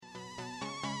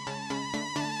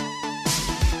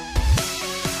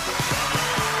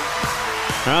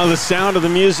Well, the sound of the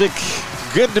music.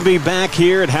 Good to be back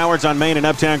here at Howard's on Main in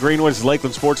Uptown Greenwood. It's the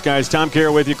Lakeland Sports Guys. Tom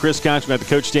Carroll with you. Chris Koch. We've got the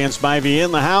Coach Dan Spivey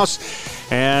in the house.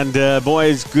 And, boy,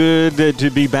 it's good to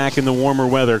be back in the warmer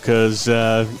weather because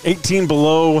 18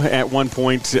 below at one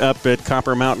point up at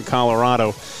Copper Mountain,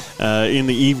 Colorado in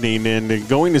the evening. And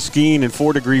going to skiing in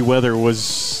 4-degree weather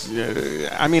was,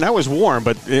 I was warm,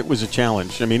 but it was a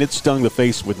challenge. I mean, it stung the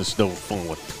face with the snow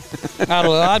falling.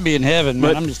 I'd be in heaven, man.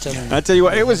 But I'm just telling you. I tell you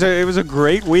what, it was a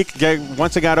great week.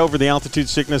 Once I got over the altitude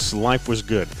sickness, life was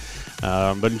good.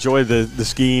 But enjoyed the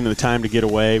skiing and the time to get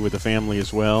away with the family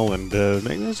as well, and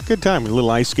it was a good time. A little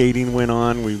ice skating went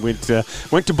on. We went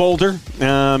to Boulder.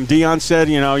 Dion said,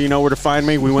 you know where to find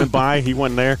me. We went by. He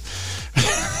wasn't there.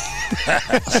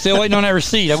 Still waiting on that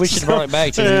receipt. I wish you'd brought it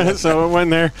back to you. So I went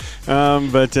there,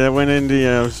 but went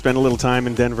in spent a little time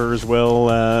in Denver as well.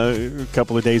 A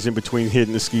couple of days in between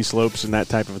hitting the ski slopes and that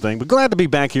type of thing. But glad to be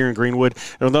back here in Greenwood.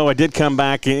 Although I did come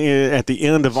back at the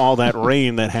end of all that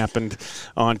rain that happened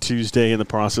on Tuesday. In the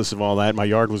process of all that, my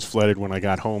yard was flooded when I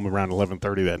got home around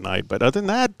 11:30 that night. But other than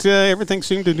that, everything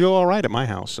seemed to do all right at my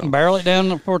house. So. Barrel it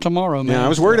down for tomorrow, man. Yeah, I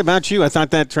was worried about you. I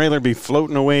thought that trailer would be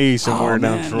floating away somewhere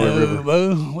down Troy River.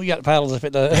 Bo, we got paddles if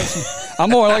it does.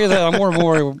 I'm more like that. I'm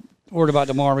more worried about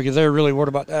tomorrow because they're really worried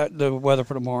about the weather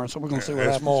for tomorrow. So we're going to see what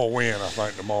happens. It's more wind, I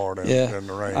think, tomorrow than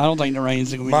the rain. I don't think the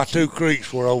rain's going to be. My two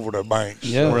creeks were over the banks.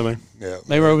 Yeah, so. Really? Yeah,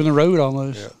 they were over the road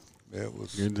almost. Yeah, it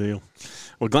was good deal.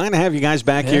 Well, glad to have you guys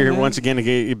back here once again to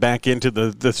get you back into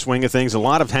the swing of things. A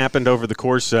lot have happened over the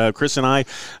course. Chris and I,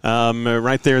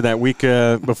 right there that week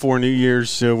before New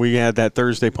Year's, we had that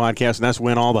Thursday podcast, and that's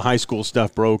when all the high school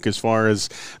stuff broke as far as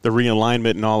the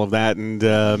realignment and all of that. And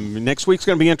next week's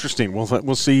going to be interesting.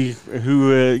 We'll see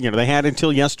who they had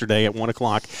until yesterday at 1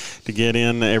 o'clock to get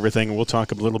in everything. We'll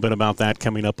talk a little bit about that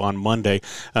coming up on Monday.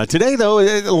 Today, though,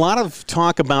 a lot of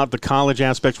talk about the college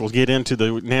aspects. We'll get into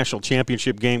the national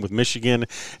championship game with Michigan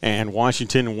and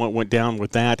Washington and what went down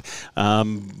with that.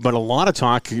 But a lot of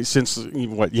talk since,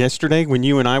 yesterday when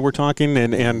you and I were talking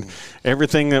and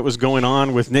everything that was going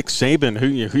on with Nick Saban,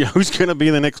 who's going to be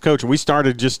the next coach. We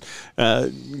started just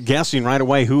guessing right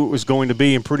away who it was going to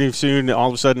be, and pretty soon, all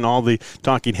of a sudden, all the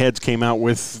talking heads came out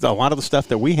with a lot of the stuff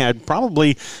that we had,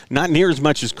 probably not near as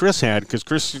much as Chris had, because,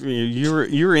 Chris,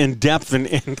 you're in depth and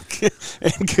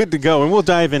good to go, and we'll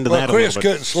dive into that a little bit. Chris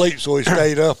couldn't sleep, so he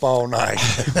stayed up all night.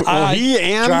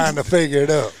 Trying to figure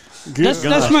it out.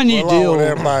 That's my new deal. With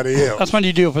everybody else. That's my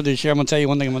new deal for this year. I'm going to tell you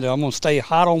one thing I'm going to do. I'm going to stay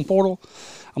hot on portal.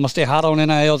 I'm going to stay hot on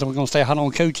NILs, and we're going to stay hot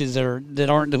on coaches that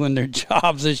aren't doing their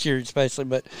jobs this year, especially.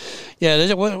 But yeah,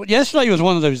 yesterday was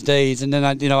one of those days, and then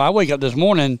I wake up this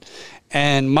morning,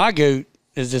 and my goat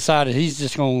has decided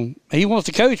he wants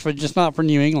to coach, but just not for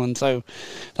New England. So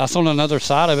that's on another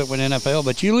side of it with NFL.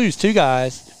 But you lose two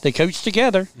guys that coach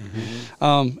together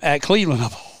at Cleveland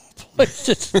of all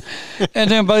places, and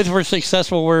then both were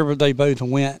successful wherever they both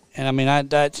went. And I mean, I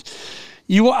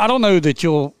don't know that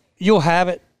you'll have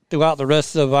it throughout the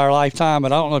rest of our lifetime,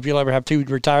 but I don't know if you'll ever have two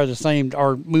retire the same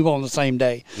or move on the same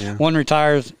day. Yeah. One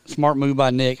retires, smart move by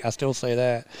Nick. I still say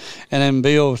that. And then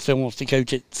Bill still wants to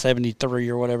coach at 73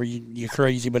 or whatever. You're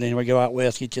crazy, but anyway, go out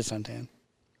west, get you suntan.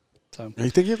 So you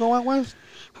think you'll go out west?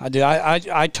 I do. I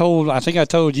think I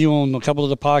told you on a couple of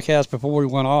the podcasts before we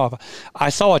went off. I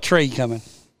saw a trade coming.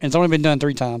 It's only been done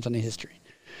 3 times in the history.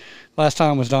 Last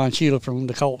time was Don Shula from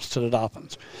the Colts to the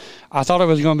Dolphins. I thought it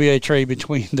was going to be a trade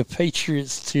between the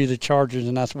Patriots to the Chargers,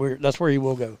 and that's where he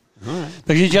will go. All right.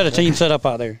 Because he's got a team set up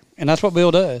out there, and that's what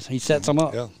Bill does. He sets them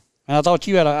up. Yeah. And I thought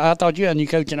you had a new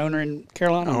coach and owner in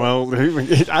Carolina. Well,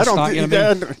 I don't think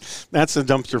that's a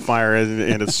dumpster fire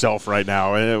in itself right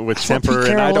now with Temper. Pete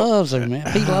Carroll loves him, man.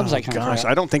 He loves that kind of crap.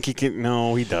 I don't think he can.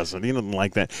 No, he doesn't. He doesn't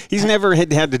like that. He's never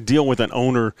had to deal with an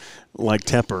owner like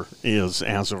Tepper is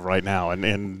as of right now,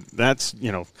 and that's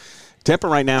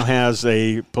Tepper right now has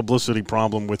a publicity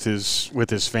problem with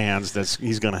his fans that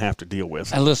he's going to have to deal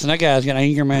with. And listen, that guy's got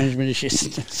anger management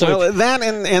issues. So that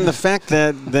and the fact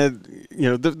that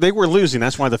they were losing.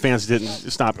 That's why the fans didn't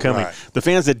stop coming. Right. The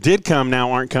fans that did come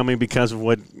now aren't coming because of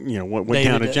what went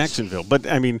down in Jacksonville. But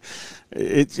I mean,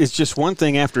 it's just one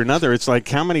thing after another. It's like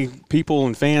how many people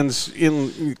and fans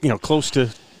in close to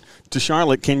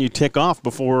Charlotte can you tick off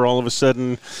before all of a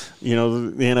sudden, the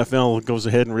NFL goes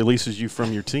ahead and releases you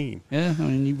from your team? Yeah, I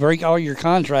mean, you break all your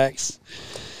contracts.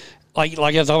 Like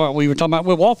we were talking about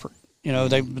with Walford.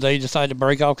 They decided to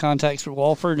break all contacts with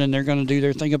Walford, and they're going to do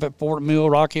their thing up at Fort Mill,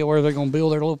 Rock Hill, where they're going to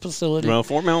build their little facility. Well,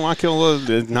 Fort Mill, Rock Hill,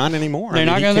 not anymore. They're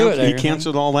not going to do it there. He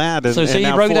canceled all that. So he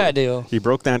broke that deal. He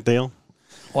broke that deal.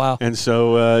 Wow. And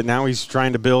so now he's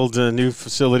trying to build new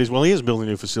facilities. Well, he is building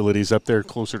new facilities up there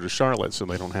closer to Charlotte, so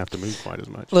they don't have to move quite as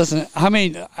much. Listen, I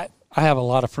mean, I have a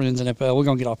lot of friends in NFL. We're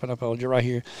going to get off NFL. You're right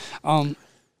here.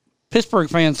 Pittsburgh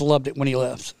fans loved it when he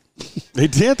left. They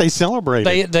did. They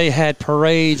celebrated. They had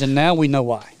parades, and now we know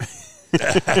why.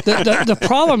 The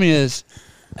problem is,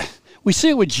 we see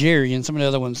it with Jerry and some of the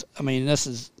other ones. I mean,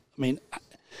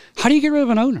 how do you get rid of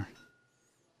an owner?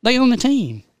 They own the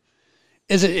team.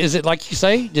 Is it like you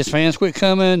say, just fans quit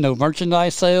coming, no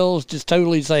merchandise sales, just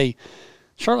totally say,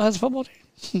 Charlotte has a football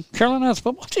team? Carolina has a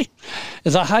football team?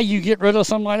 Is that how you get rid of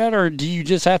something like that, or do you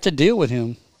just have to deal with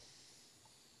him?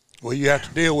 Well, you have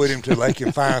to deal with him till they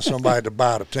can find somebody to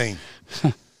buy the team.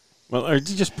 Well, or you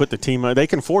just put the team – they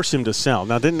can force him to sell.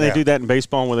 Now, didn't they do that in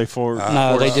baseball where they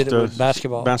no, they did it with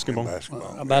basketball. Basketball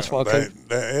coach.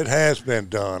 It has been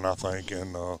done, I think,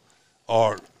 and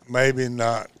or maybe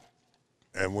not,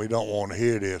 and we don't want to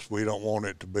hear this. We don't want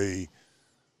it to be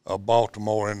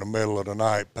Baltimore in the middle of the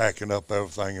night packing up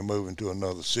everything and moving to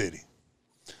another city.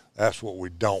 That's what we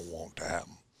don't want to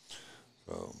happen.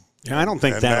 So, yeah, I don't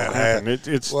think that'll happen.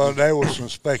 Well, there was some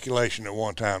speculation at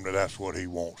one time that that's what he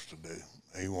wants to do.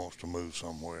 He wants to move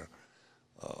somewhere.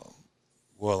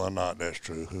 Whether or not that's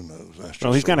true, who knows?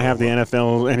 Well, he's got to have the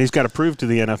NFL, and he's got to prove to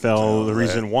the NFL the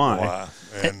reason why.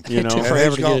 And it took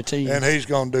forever to get a team. And he's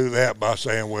going to do that by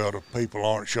saying, well, the people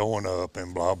aren't showing up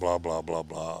and blah, blah, blah, blah,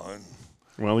 blah.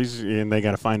 And they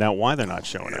got to find out why they're not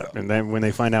showing up. And then when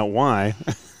they find out why,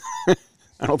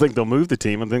 I don't think they'll move the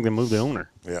team. I think they'll move the owner.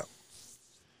 Yeah.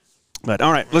 But,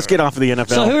 all right, let's get off of the NFL.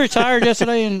 So who retired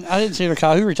yesterday? And I didn't see the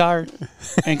call. Who retired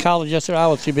in college yesterday? I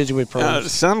was too busy with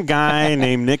pros. Some guy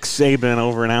named Nick Saban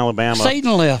over in Alabama.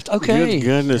 Satan left. Okay.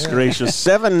 Goodness gracious.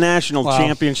 7 national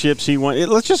championships he won.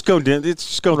 Let's just go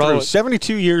through.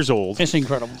 72 years old. It's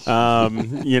incredible.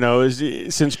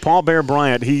 Since Paul Bear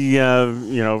Bryant, he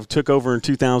took over in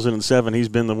 2007, he's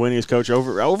been the winningest coach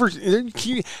over.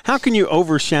 How can you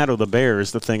overshadow the Bear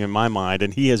is the thing in my mind,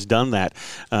 and he has done that.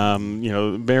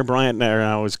 Bear Bryant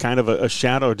now is kind of a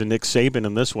shadow to Nick Saban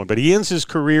in this one. But he ends his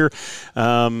career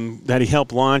that he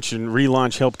helped launch and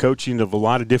relaunch, help coaching of a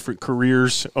lot of different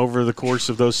careers over the course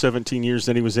of those 17 years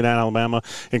that he was in Alabama,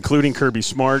 including Kirby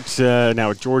Smart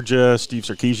now at Georgia, Steve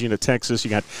Sarkisian at Texas. You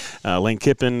got Lane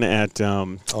Kiffin at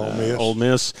Ole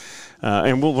Miss.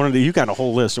 And we'll run. You got a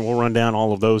whole list, and we'll run down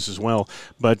all of those as well.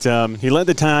 But he led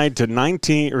the Tide to 9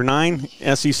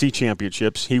 SEC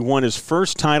championships. He won his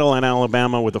first title in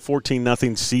Alabama with a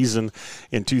 14-0 season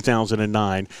in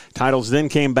 2009. Titles then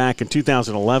came back in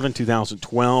 2011,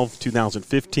 2012,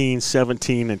 2015,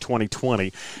 17, and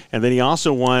 2020. And then he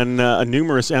also won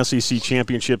numerous SEC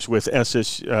championships with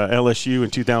LSU in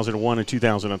 2001 and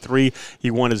 2003. He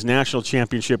won his national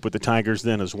championship with the Tigers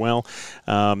then as well.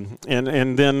 And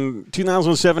then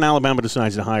 2007, Alabama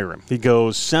decides to hire him. He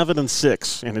goes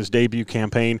 7-6 in his debut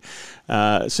campaign.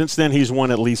 Since then, he's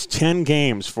won at least 10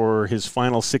 games for his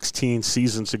final 16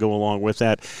 seasons to go along with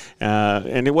that.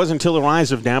 And it wasn't until the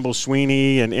rise of Dabo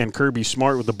Swinney and Kirby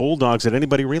Smart with the Bulldogs that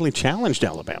anybody really challenged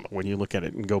Alabama when you look at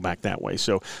it and go back that way.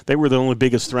 So they were the only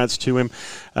biggest threats to him.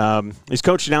 He's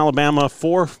coached in Alabama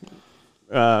for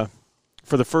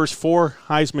the first 4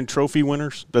 Heisman Trophy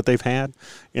winners that they've had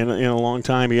in a long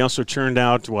time. He also churned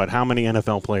out, how many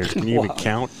NFL players? Can you even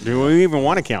count? Do we even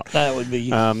want to count? That would be.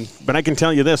 But I can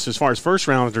tell you this, as far as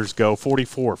first-rounders go,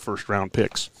 44 first-round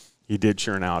picks he did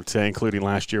churn out, including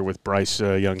last year with Bryce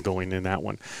Young going in that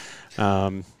one.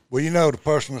 Well, the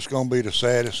person that's going to be the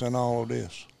saddest in all of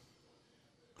this?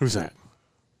 Who's that?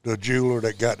 The jeweler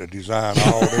that got to design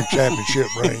all them championship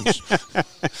rings.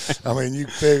 I mean, you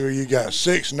figure you got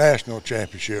 6 national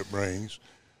championship rings.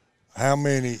 How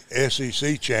many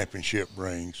SEC championship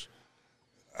rings?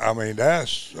 I mean,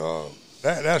 that's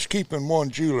keeping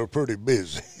one jeweler pretty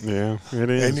busy. Yeah,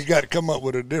 it is. And you got to come up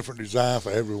with a different design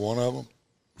for every one of them.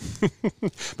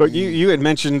 But you had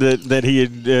mentioned that he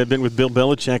had been with Bill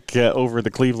Belichick over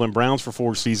the Cleveland Browns for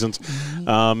 4 seasons.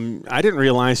 I didn't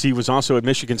realize he was also at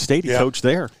Michigan State. He coached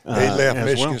there. He left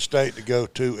Michigan State to go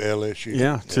to LSU.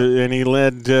 And he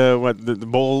led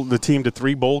the team to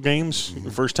 3 bowl games.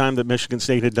 The first time that Michigan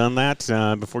State had done that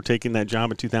before taking that job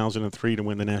in 2003 to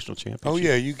win the national championship. Oh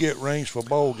yeah, you get rings for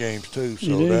bowl games too.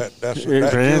 So that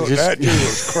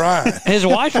jeweler's crying. His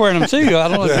wife's wearing them too. I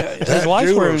don't know. His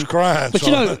wife's wearing them. Crying. But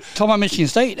talking about Michigan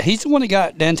State, he's the one that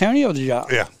got D'Antonio the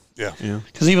job. Yeah.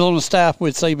 Because he was on the staff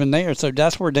with Saban there, so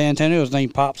that's where D'Antonio's name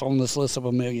pops on this list of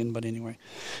 1 million. But anyway,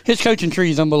 his coaching tree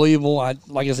is unbelievable.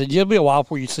 Like I said, it'll be a while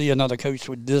before you see another coach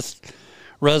with this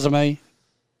resume,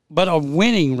 but a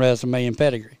winning resume and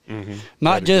pedigree. Mm-hmm.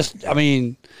 Not just, I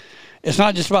mean, it's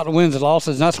not just about the wins and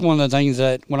losses. And that's one of the things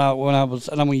that when I was,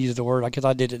 and I'm going to use the word because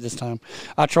I did it this time,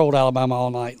 I trolled Alabama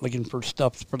all night looking for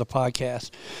stuff for the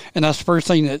podcast. And that's the first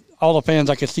thing that all the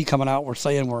fans I could see coming out were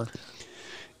saying were,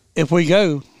 if we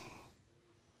go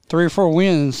 3 or 4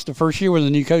 wins the first year with a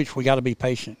new coach, we got to be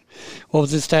patient. What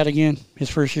was his stat again? His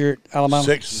first year at Alabama?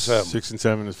 6 and 7. 6 and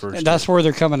 7 is first. And that's where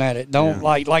they're coming at it. Don't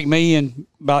like me and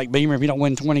like Beamer. If you don't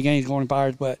win 20 games, going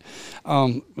fires. But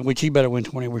which he better win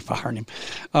 20. We're firing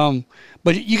him.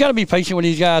 But you got to be patient with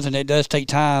these guys, and it does take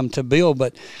time to build.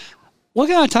 But what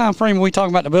kind of time frame are we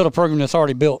talking about to build a program that's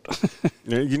already built?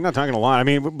 You're not talking a lot. I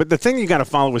mean, but the thing you got to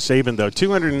follow with Saban, though,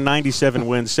 297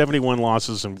 wins, 71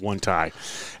 losses, and 1 tie.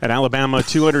 At Alabama,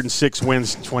 206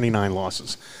 wins, 29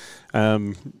 losses.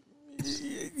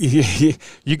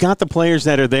 You got the players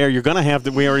that are there. You're going to have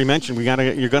we already mentioned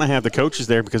you're going to have the coaches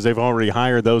there because they've already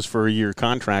hired those for a year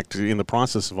contract in the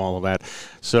process of all of that.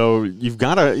 So you've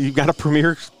got a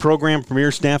premier program,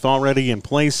 premier staff already in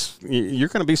place. You're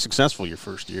going to be successful your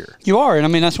first year. You are, and I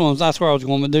mean that's where I was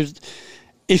going. But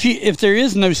if there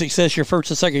is no success your first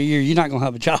or second year, you're not going to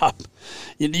have a job.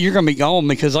 You're going to be gone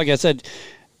because, like I said,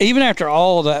 even after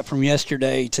all of that from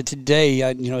yesterday to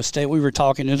today, we were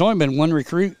talking. There's only been one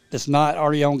recruit that's not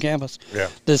already on campus. Yeah.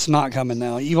 That's not coming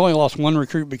now. You've only lost one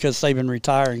recruit because Saban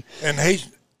retiring. And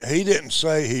he didn't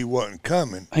say he wasn't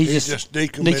coming. He just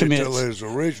decommitted to his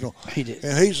original. He did.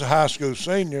 And he's a high school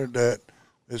senior that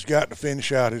has got to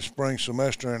finish out his spring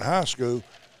semester in high school.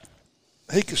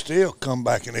 He could still come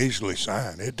back and easily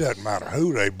sign. It doesn't matter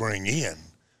who they bring in.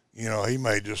 He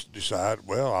may just decide,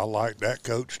 well, I like that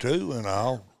coach too, and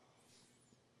I'll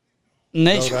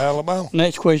go to Alabama.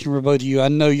 Next question for both of you. I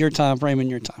know your time frame and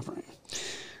your time frame.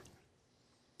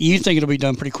 You think it'll be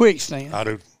done pretty quick, Stan. I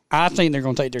do. I think they're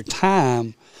going to take their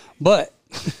time, but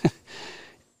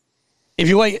if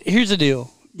you wait, here's the deal.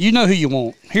 You know who you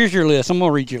want. Here's your list. I'm going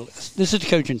to read your list. This is the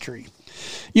coaching tree.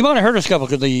 You might have heard a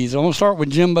couple of these. I'm going to start with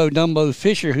Jimbo Dumbo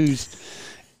Fisher, who's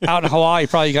out in Hawaii,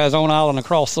 probably got his own island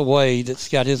across the way that's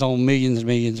got his own millions and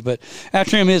millions. But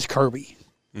after him is Kirby.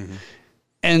 Mm-hmm.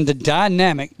 And the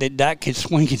dynamic that could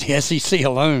swing in the SEC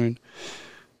alone.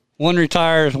 One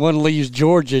retires, one leaves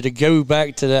Georgia to go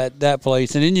back to that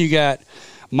place. And then you got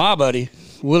my buddy,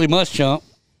 Willie Muschamp,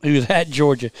 who's at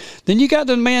Georgia. Then you got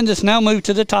the man that's now moved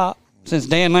to the top since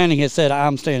Dan Lanning has said,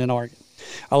 I'm staying in Oregon.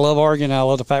 I love Oregon. I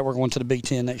love the fact we're going to the Big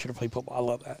Ten next year to play football. I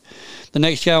love that. The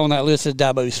next guy on that list is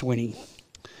Dabo Swinney,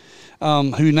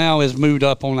 who now has moved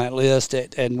up on that list.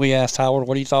 And we asked Howard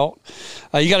what he thought.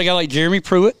 You got a guy like Jeremy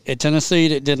Pruitt at Tennessee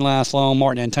that didn't last long.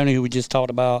 Martin Antonio, who we just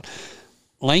talked about.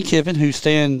 Lane Kiffin, who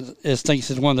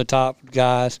thinks is one of the top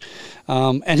guys.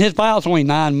 And his buyout's only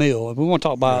 $9 million. If we want to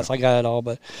talk buyouts, I got it all.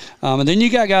 But and then you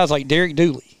got guys like Derek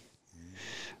Dooley,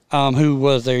 who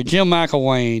was there. Jim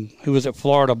McElwain, who was at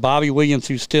Florida. Bobby Williams,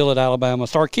 who's still at Alabama.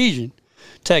 Sarkisian,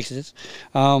 Texas.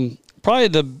 Probably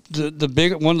the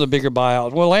bigger one of the bigger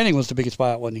buyouts. Well, Lanning was the biggest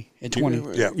buyout, wasn't he? At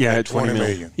 20. Yeah, at 20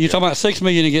 million. You're talking about $6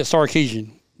 million to get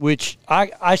Sarkisian, which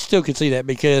I still could see that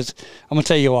because I'm gonna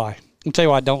tell you why. I'll tell you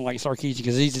why I don't like Sarkisian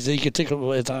because he's as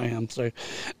egotistical as I am. So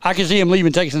I can see him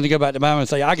leaving Texas to go back to Bama and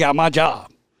say, I got my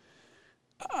job.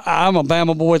 I'm a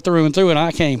Bama boy through and through, and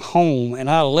I came home, and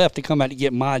I left to come back to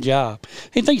get my job.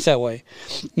 He thinks that way.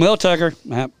 Mel Tucker,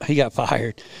 he got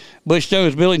fired. Bush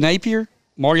Jones, Billy Napier,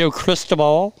 Mario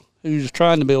Cristobal, who's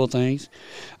trying to build things.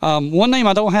 One name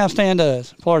I don't have, Stan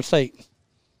does, Florida State,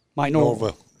 Mike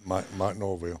Norville. Mike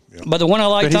Norville, yeah. But the one I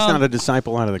like, but he's not a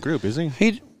disciple out of the group, is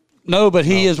he? No, but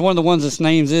he is one of the ones that's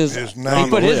names is. His name he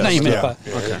put his name in it. Yeah,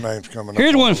 his name's coming up.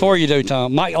 Here's one for you, though,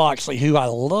 Tom. Mike Loxley, who I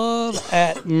love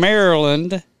at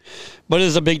Maryland, but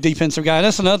is a big defensive guy.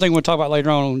 That's another thing we'll talk about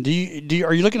later on. Are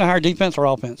you looking to hire defense or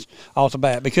offense off the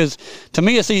bat? Because to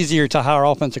me, it's easier to hire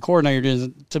offensive coordinator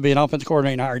than to be an offensive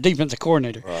coordinator and hire a defensive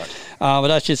coordinator. Right. But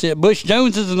that's just it. Bush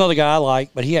Jones is another guy I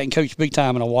like, but he hadn't coached big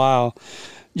time in a while.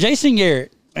 Jason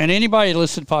Garrett. And anybody that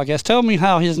listens to the podcast, tell me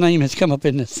how his name has come up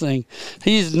in this thing.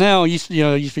 He's now used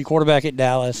to be quarterback at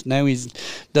Dallas. Now he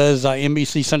does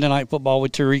NBC Sunday Night Football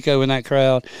with Tirico and that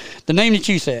crowd. The name that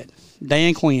you said,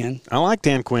 Dan Quinn. I like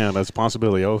Dan Quinn as a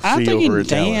possibility. I think over at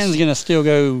Dan's going to still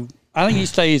go. I think he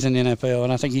stays in the NFL,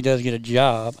 and I think he does get a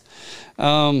job.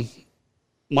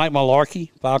 Mike Mularkey,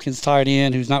 Falcons tight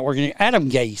end, who's not working. Adam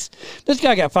Gase. This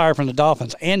guy got fired from the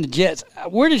Dolphins and the Jets.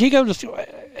 Where did he go to?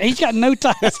 He's got no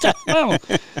ties to Alabama.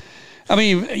 I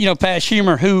mean, Pat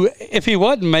Schumer, who, if he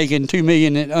wasn't making $2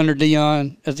 million under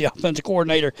Dion as the offensive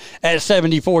coordinator at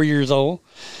 74 years old,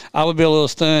 I would be a little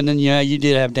stunned. And, you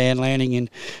did have Dan Lanning. And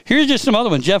here's just some other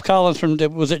ones. Jeff Collins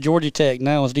was at Georgia Tech,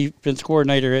 now is defensive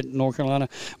coordinator at North Carolina.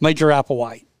 Major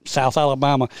Applewhite, South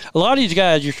Alabama. A lot of these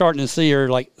guys you're starting to see are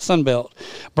like Sunbelt.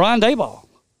 Brian Daboll,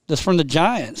 that's from the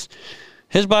Giants.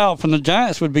 His buyout from the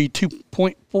Giants would be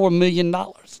 $2.4 million.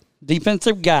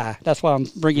 Defensive guy. That's why I'm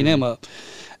bringing him up.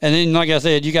 And then, like I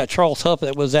said, you got Charles Huff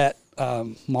that was at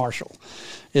Marshall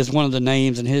is one of the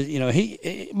names, and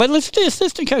his, but let's do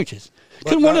assistant coaches.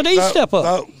 Could one of these step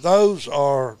up? Those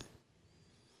are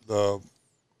the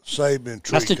Saban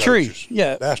tree. That's the coaches. tree.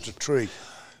 Yeah, that's the tree.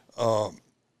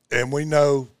 And we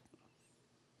know,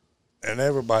 and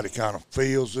everybody kind of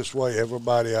feels this way.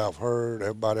 Everybody I've heard,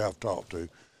 everybody I've talked to,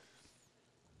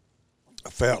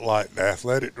 felt like the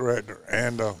athletic director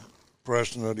and the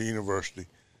president of the university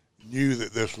knew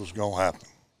that this was going to happen.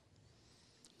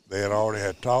 They had already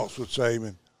had talks with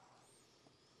Saban.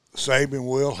 Saban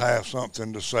will have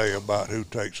something to say about who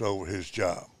takes over his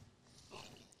job.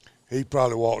 He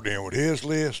probably walked in with his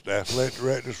list, the athletic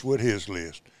directors with his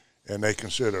list, and they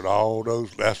considered all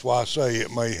those. That's why I say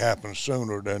it may happen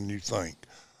sooner than you think.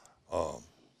 Well,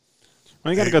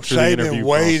 you got to go through the interview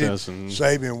process.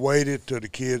 Saban waited till the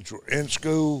kids were in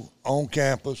school, on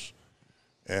campus,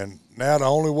 and now the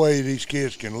only way these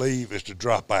kids can leave is to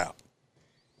drop out.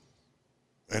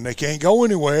 And they can't go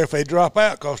anywhere if they drop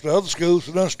out because the other schools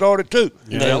have done started too.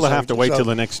 Yeah, they'll have to wait till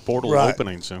the next portal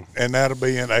opening. So, and that'll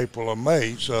be in April or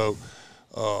May. So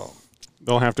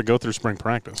they'll have to go through spring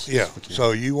practice. Yeah.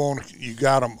 So you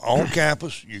got them on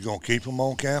campus. You're gonna keep them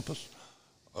on campus.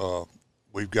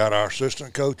 We've got our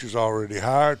assistant coaches already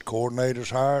hired,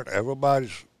 coordinators hired.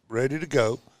 Everybody's ready to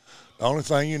go. The only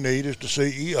thing you need is the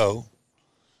CEO,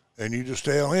 and you just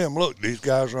tell him, look, these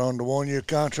guys are under 1-year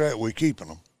contract. We're keeping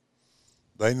them.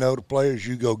 They know the players.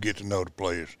 You go get to know the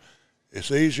players. It's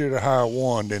easier to hire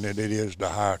one than it is to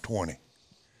hire 20.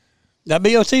 That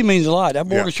BOT means a lot. That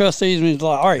board of trustees means a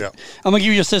lot. All right, I'm gonna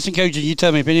give you assistant coach, and you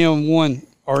tell me if any of them won.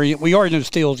 Or we already know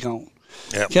Steele's gone.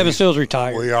 Yep. Kevin Steele's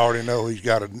retired. We already know he's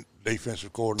got a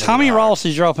defensive coordinator. Tommy Ross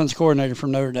is your offensive coordinator from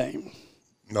Notre Dame.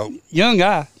 Nope. Young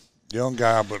guy,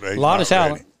 but a lot of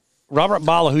talent. Ready. Robert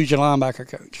Bala, who's your linebacker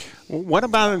coach. What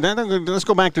about – let's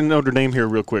go back to Notre Dame here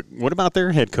real quick. What about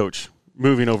their head coach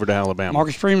moving over to Alabama?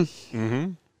 Marcus Freeman?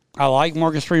 Mm-hmm. I like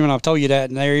Marcus Freeman. I've told you that,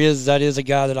 and that is a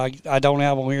guy that I don't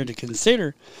have on here to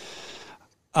consider.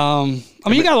 You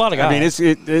got a lot of guys. I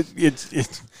mean,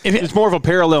 it's more of a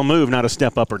parallel move, not a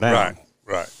step up or down.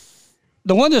 Right.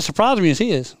 The one that surprised me is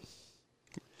his.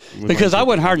 Because I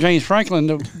wouldn't hire James Franklin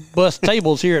to bust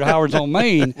tables here at Howard's on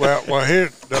Main. Well,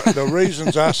 here the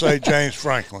reasons I say James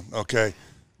Franklin. Okay,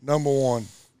 number one,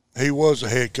 he was a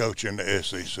head coach in the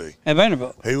SEC. At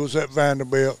Vanderbilt. He was at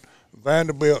Vanderbilt.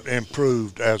 Vanderbilt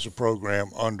improved as a program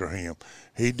under him.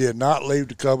 He did not leave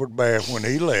the cupboard bare when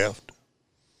he left.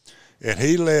 And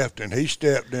he left and he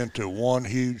stepped into one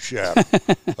huge shadow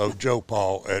of Joe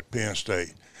Paul at Penn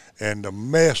State. And the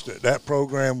mess that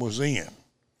program was in,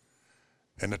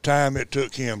 and the time it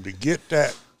took him to get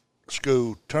that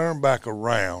school turned back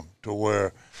around to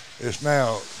where it's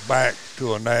now back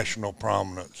to a national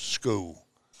prominent school.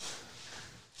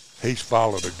 He's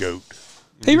followed a goat.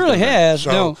 He really has.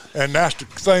 And that's the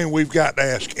thing we've got to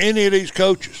ask any of these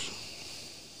coaches.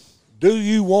 Do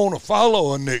you want to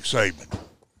follow a Nick Saban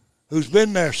who's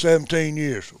been there 17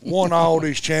 years, won all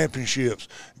these championships,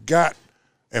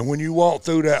 and when you walk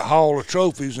through that hall of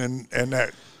trophies and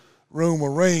that room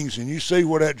of rings and you see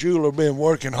where that jeweler been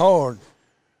working hard,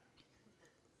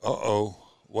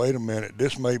 wait a minute,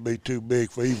 this may be too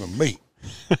big for even me.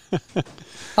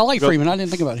 I like Freeman. I didn't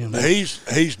think about him.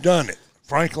 He's done it.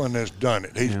 Franklin has done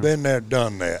it. He's been there,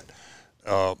 done that.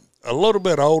 A little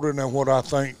bit older than what I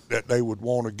think that they would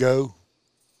want to go.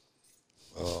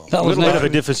 A little bit of a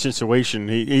different situation.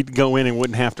 He'd go in and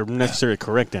wouldn't have to necessarily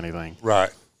correct anything.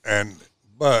 Right.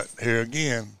 But here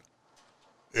again,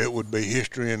 it would be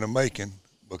history in the making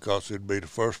because it'd be the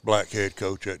first black head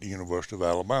coach at the University of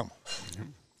Alabama. Mm-hmm.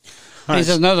 There's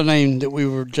another name that we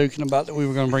were joking about that we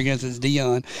were going to bring in is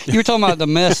Dion. You were talking about the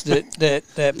mess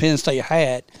that Penn State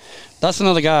had. That's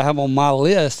another guy I have on my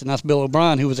list, and that's Bill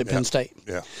O'Brien, who was at Penn State.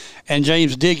 Yeah. And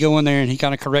James did go in there, and he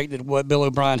kind of corrected what Bill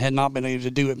O'Brien had not been able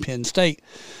to do at Penn State.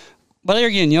 But there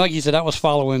again, like you said, that was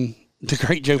following the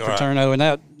great Joe Paterno, and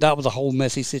that was a whole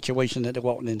messy situation that they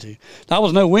walked into. That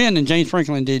was no win, and James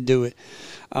Franklin did do it.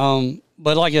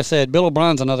 But like I said, Bill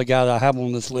O'Brien's another guy that I have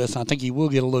on this list. I think he will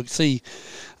get a look-see.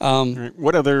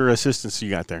 What other assistants you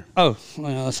got there? Oh,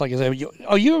 well, that's like I said.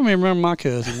 You remember my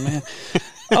cousin, man.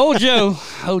 Old Joe,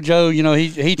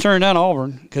 he turned down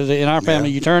Auburn because in our family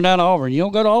you turn down Auburn. You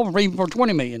don't go to Auburn even for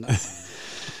 $20 million.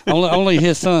 only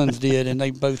his sons did, and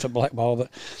they both are blackballed.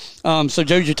 But so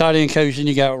Joe's your tight end coach, and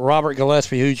you got Robert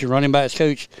Gillespie, who's your running backs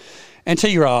coach, and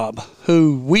T-Rob,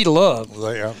 who we love.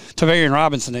 Tavarian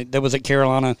Robinson, that was at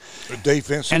Carolina. A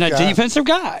defensive guy. Defensive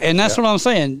guy. And that's what I'm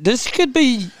saying. This could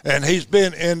be. And he's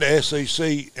been in the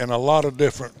SEC in a lot of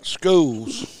different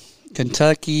schools.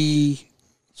 Kentucky.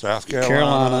 South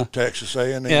Carolina, Texas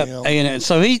A&M. Yep, A&M.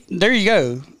 So there you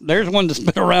go. There's one that's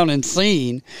been around and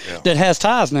seen that has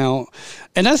ties now.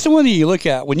 And that's the one that you look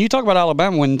at. When you talk about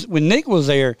Alabama, when Nick was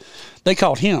there, they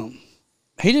called him.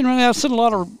 He didn't really have to send a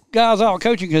lot of guys out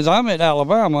coaching because I'm at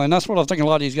Alabama, and that's what I think a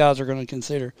lot of these guys are going to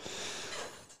consider.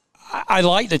 I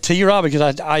like the T-Rob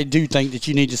because I do think that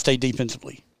you need to stay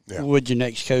defensively with your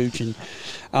next coach. And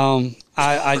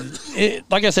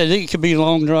like I said, it could be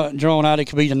long drawn out. It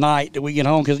could be tonight that we get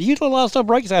home because usually a lot of stuff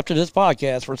breaks after this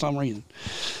podcast for some reason.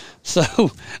 So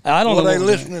I don't know. Well, they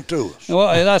listening to us.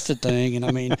 Well, that's the thing. And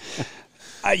I mean,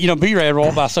 B-Rad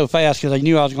rolled by so fast because I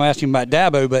knew I was going to ask him about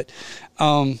Dabo. But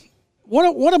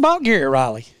what about Garrett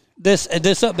Riley?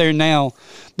 This up there now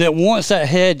that wants that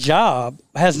head job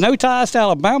has no ties to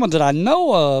Alabama that I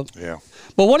know of. Yeah.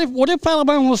 But what if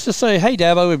Alabama wants to say, "Hey,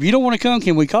 Dabo, if you don't want to come,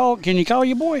 can you call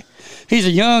your boy? He's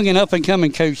a young and up and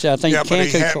coming coach that I think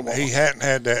can coach football." He hadn't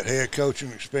had that head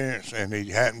coaching experience, and he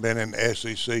hadn't been in the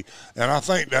SEC. And I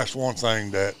think that's one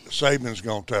thing that Saban's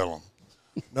going to tell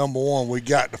him. Number one, we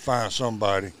got to find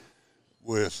somebody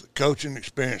with coaching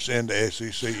experience in the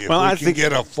SEC. If we can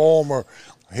get a former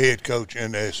head coach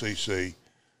in the SEC,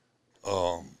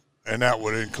 and that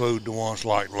would include the ones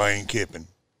like Lane Kiffin,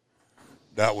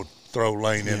 that would throw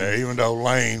Lane in there, even though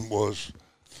Lane was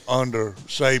under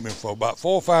Saban for about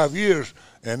 4 or 5 years.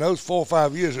 And those 4 or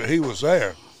 5 years that he was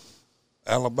there,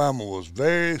 Alabama was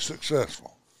very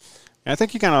successful. I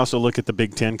think you kind of also look at the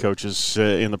Big Ten coaches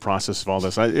in the process of all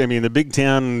this. I mean, the Big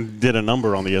Ten did a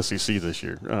number on the SEC this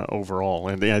year overall,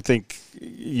 and I think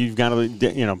you've got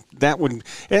to, that would,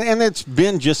 and it's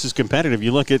been just as competitive.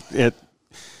 You look at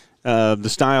the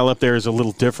style up there is a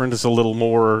little different. It's a little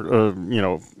more,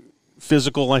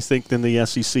 physical, I think, than the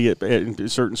SEC at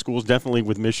certain schools. Definitely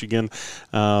with Michigan.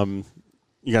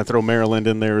 You got to throw Maryland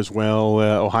in there as well.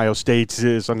 Ohio State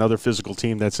is another physical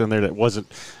team that's in there that wasn't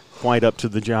quite up to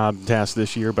the job task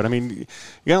this year. But, I mean, you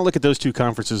got to look at those two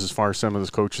conferences as far as some of those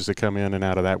coaches that come in and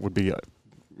out of that would be, in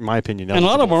my opinion, and a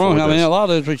lot of them are on. I mean, a lot of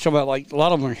those we talk about, like, a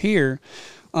lot of them are here.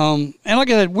 And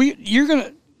like I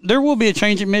said, there will be a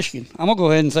change in Michigan. I'm going to go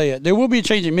ahead and say it. There will be a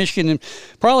change in Michigan, and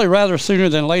probably rather sooner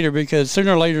than later, because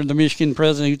sooner or later the Michigan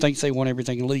president who thinks they want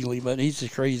everything legally, but he's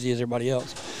as crazy as everybody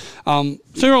else.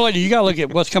 Sooner or later, you got to look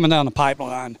at what's coming down the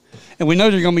pipeline. And we know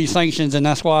there's going to be sanctions, and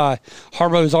that's why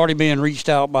Harbaugh's already being reached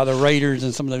out by the Raiders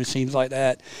and some of those teams like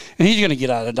that. And he's going to get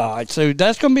out of Dodge. So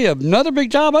that's going to be another big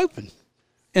job open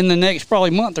in the next probably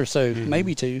month or so,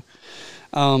 maybe two.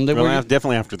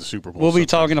 Definitely after the Super Bowl. We'll be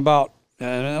talking about.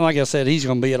 Like I said, he's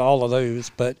going to be at all of those.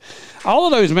 But all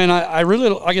of those, man, I really,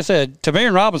 like I said,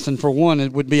 Tavares Robinson, for one,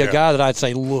 it would be a guy that I'd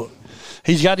say, look,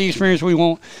 he's got the experience we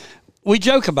want. We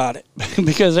joke about it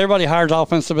because everybody hires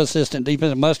offensive assistant,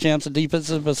 defensive Muschamp's a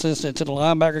defensive assistant to the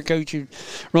linebacker coach who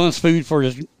runs food for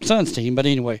his son's team. But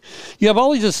anyway, you have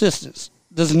all these assistants.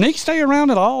 Does Nick stay around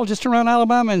at all, just around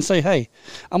Alabama, and say, hey,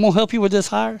 I'm going to help you with this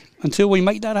hire until we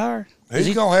make that hire?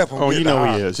 He's going to help him. Oh, you know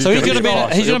he is. So he's going to be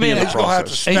an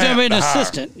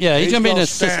assistant. Yeah, he's going to be an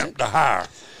assistant. Stamp the hire.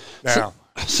 Now,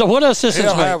 so what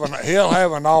assistants he'll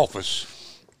have an office.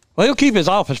 Well, he'll keep his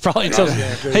office probably until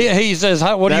he says,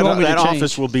 what do you want me to change? That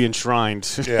office will be enshrined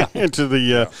into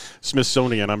the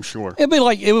Smithsonian, I'm sure. It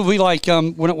would be like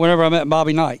whenever I met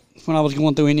Bobby Knight. When I was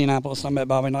going through Indianapolis, I met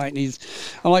Bobby Knight, and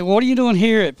I'm like, what are you doing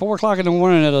here at 4 o'clock in the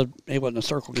morning it wasn't a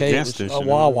Circle K, it was a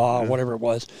Wawa, whatever it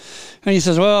was. And he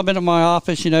says, well, I've been at my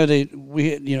office, they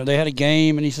had a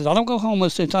game, and he says, I don't go home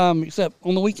most of the time except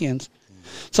on the weekends.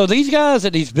 So these guys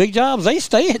at these big jobs, they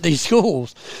stay at these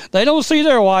schools. They don't see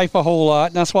their wife a whole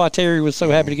lot, and that's why Terry was so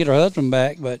happy to get her husband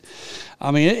back. But, I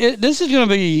mean, this is going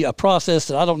to be a process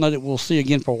that I don't know that we'll see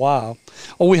again for a while.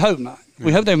 Or we hope not.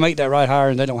 We hope they make that right hire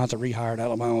and they don't have to rehire at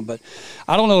Alabama. But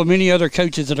I don't know of many other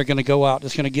coaches that are going to go out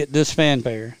that's going to get this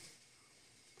fanfare.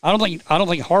 I don't think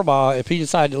Harbaugh, if he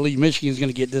decided to leave Michigan, is going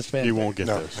to get this fanfare. He won't get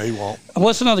this. He won't.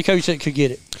 What's another coach that could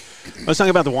get it? Let's talk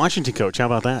about the Washington coach. How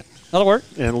about that? That'll work.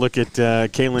 And look at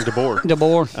Kalen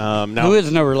DeBoer. Who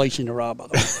is no relation to Rob, by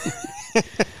the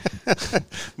way.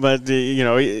 But,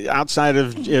 outside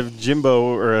of Jimbo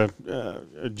or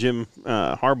Jim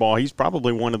Harbaugh, he's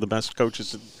probably one of the best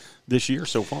coaches this year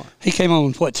so far. He came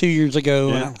on, 2 years ago,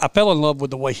 and I fell in love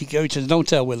with the way he coaches. Don't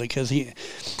tell Willie, because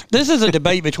this is a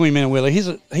debate between me and Willie.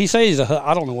 He says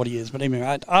I don't know what he is, but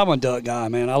anyway, I'm a Duck guy,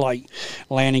 man. I like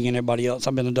Lanning and everybody else.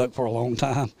 I've been a Duck for a long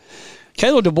time.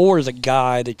 Caleb DeBoer is a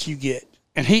guy that you get,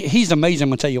 and he's amazing. I'm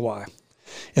going to tell you why.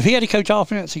 If he had to coach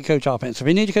offense, he'd coach offense. If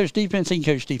he needed to coach defense, he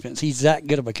can coach defense. He's that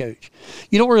good of a coach.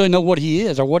 You don't really know what he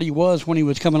is or what he was when he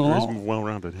was coming along. He's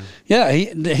well-rounded. Yeah,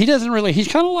 he doesn't really – he's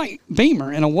kind of like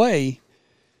Beamer in a way.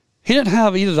 he didn't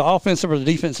have either the offensive or the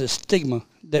defensive stigma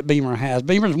that Beamer has.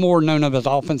 Beamer's more known of as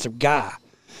an offensive guy,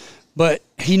 but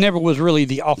he never was really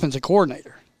the offensive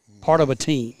coordinator, part of a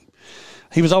team.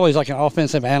 He was always like an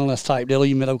offensive analyst type deal,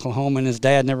 even at Oklahoma, and his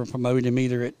dad never promoted him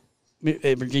either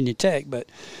at Virginia Tech. But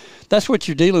that's what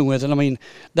you're dealing with. And, I mean,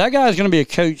 that guy's going to be a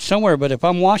coach somewhere, but if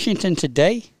I'm Washington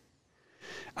today,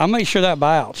 I'll make sure that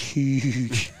buyout's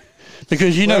huge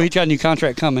because, he's got a new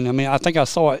contract coming. I mean, I think I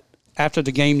saw it after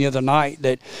the game the other night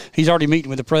that he's already meeting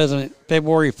with the president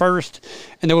February 1st,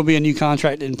 and there will be a new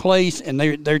contract in place, and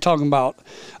they're talking about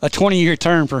a 20-year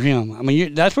term for him. I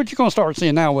mean, that's what you're going to start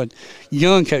seeing now with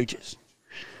young coaches.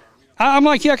 I'm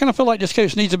like, I kind of feel like this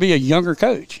coach needs to be a younger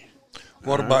coach.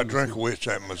 What about Drinkowitz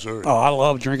at Missouri? Oh, I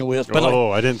love Drinkowitz. But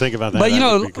I didn't think about that. But,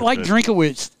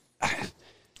 Drinkowitz,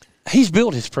 he's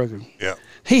built his program. Yeah.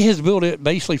 He has built it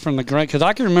basically from the ground. Because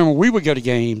I can remember we would go to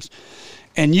games,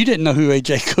 and you didn't know who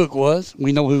A.J. Cook was.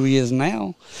 We know who he is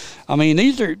now. I mean,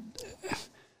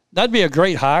 that'd be a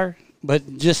great hire.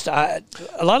 But just a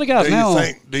lot of guys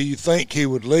do you think he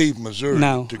would leave Missouri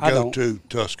to go to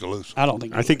Tuscaloosa? I don't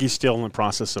think. I think he's still in the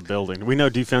process of building. We know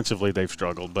defensively they've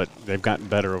struggled, but they've gotten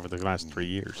better over the last 3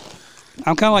 years.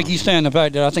 I'm kind of like you saying the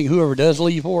fact that I think whoever does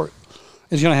leave for it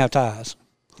is going to have ties.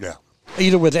 Yeah.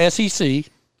 Either with SEC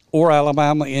or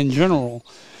Alabama in general.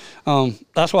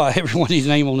 That's why everyone he's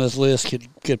named on this list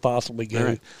could possibly go.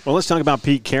 Right. Well, let's talk about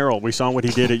Pete Carroll. We saw what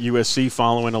he did at USC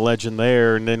following a legend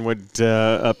there, and then went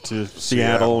up to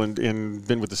Seattle and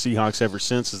been with the Seahawks ever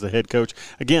since as the head coach.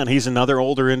 Again, he's another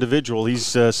older individual. He's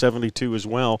 72 as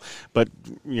well, but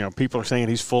people are saying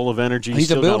he's full of energy. He's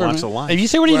still a builder, got lots of life. Have you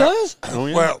seen what he does? Oh,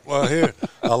 yeah. Well, here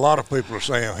a lot of people are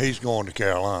saying he's going to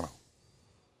Carolina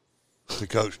to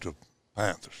coach the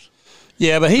Panthers.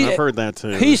 Yeah, but I've heard that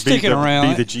too. He's sticking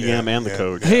around. Be the GM and the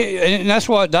coach. And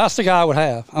that's the guy I would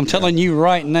have. I'm telling you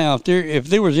right now, if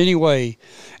there was any way,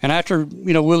 and after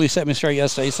Willie set me straight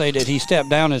yesterday, say that he stepped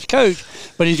down as coach,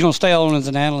 but he's going to stay on as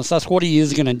an analyst. That's what he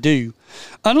is going to do,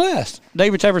 unless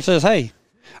David Tepper says, "Hey,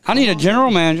 I need a general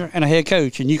manager and a head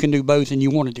coach, and you can do both, and you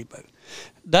want to do both."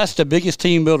 That's the biggest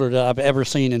team builder that I've ever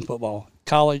seen in football,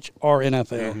 college or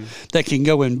NFL, that can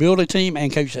go and build a team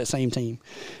and coach that same team.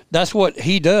 That's what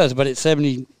he does, but at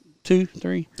 72,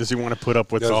 3. Does he want to put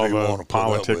up with all the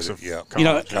politics of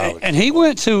college? And he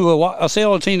went to a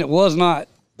Seattle team that was not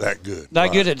that good.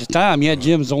 Good at the time. You had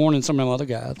Jim Zorn and some of them other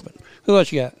guys. But who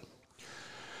else you got?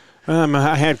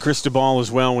 I had Cristobal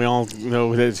as well. We all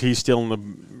know that he's still in the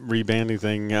rebanding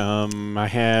thing. I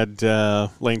had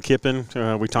Lane Kiffin.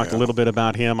 We talked a little bit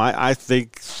about him. I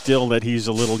think still that he's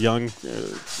a little young,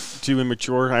 too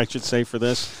immature, I should say, for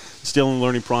this. Still in the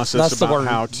learning process about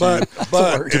how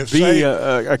to be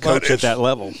a coach at that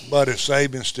level. But if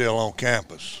Saban's still on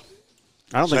campus,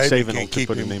 I don't think Saban will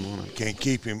put his name on it. Can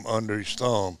keep him under his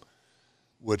thumb.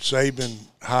 Would Saban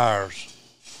hires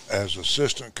as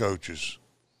assistant coaches,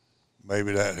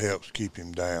 maybe that helps keep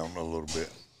him down a little bit.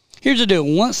 Here's the deal.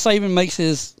 Once Saban makes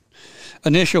his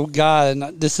initial guy,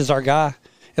 and this is our guy,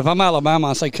 if I'm Alabama,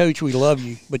 I say, Coach, we love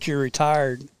you, but you're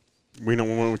retired. We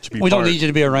don't want you to be. We don't need you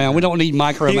to be around. We don't need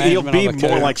micromanagement. He'll be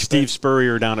more like Steve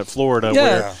Spurrier down at Florida,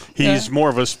 where he's more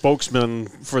of a spokesman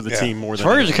for the team more than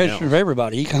Spurrier's a coach for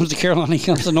everybody. He comes to Carolina, he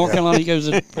comes to North Carolina, he goes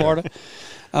to Florida.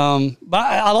 But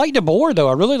I like the board, though.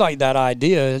 I really like that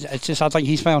idea. It's just I think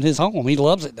he's found his home. He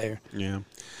loves it there. Yeah.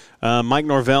 Mike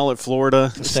Norvell at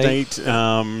Florida State.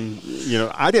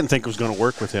 I didn't think it was going to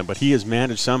work with him, but he has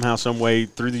managed somehow, some way,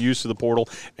 through the use of the portal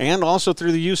and also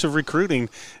through the use of recruiting,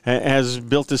 has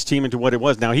built this team into what it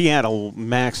was. Now, he had a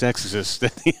max exodus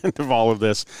at the end of all of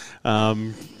this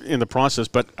in the process.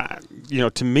 But,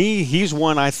 to me, he's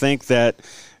one I think that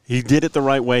he did it the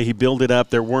right way. He built it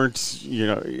up. There weren't,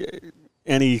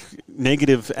 any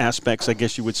negative aspects, I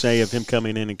guess you would say, of him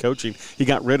coming in and coaching. He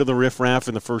got rid of the riffraff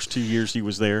in the first 2 years he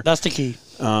was there. That's the key.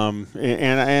 And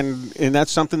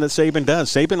that's something that Saban does.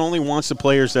 Saban only wants the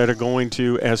players that are going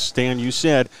to, as Stan, you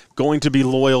said, going to be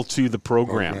loyal to the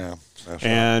program.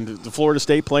 And the Florida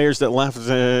State players that left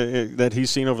that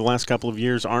he's seen over the last couple of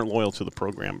years aren't loyal to the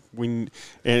program.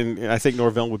 And I think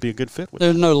Norvell would be a good fit with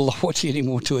There's no loyalty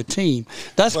anymore to a team.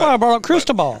 That's why I brought up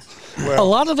Cristobal. A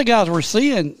lot of the guys we're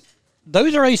seeing,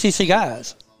 those are ACC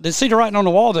guys. They see the writing on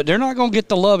the wall that they're not going to get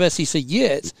the love SEC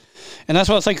gets. And that's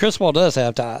why I say Cristobal does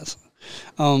have ties.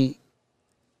 Because,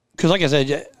 like I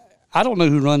said, I don't know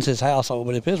who runs his household,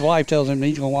 but if his wife tells him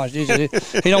he's going to watch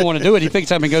this, he don't want to do it, he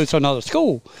picks up and goes to another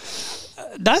school.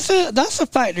 That's a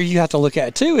factor you have to look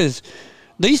at, too, is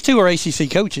these two are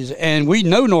ACC coaches, and we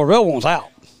know Norvell wants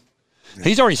out.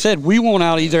 He's already said we want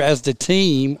out either as the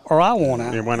team or I want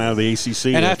out. They went out of the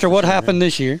ACC. And after what happened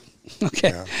this year,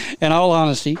 in all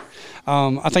honesty,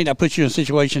 I think that puts you in a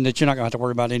situation that you're not going to have to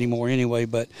worry about anymore anyway.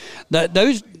 But that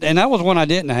was one I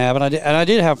didn't have, and I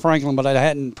did have Franklin, but I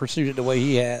hadn't pursued it the way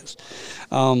he has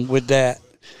with that.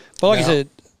 But like I said,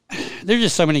 there's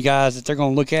just so many guys that they're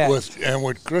going to look at.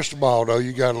 With Cristobal, though,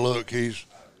 you got to look. He's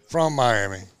from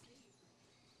Miami.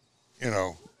 You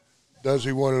know, does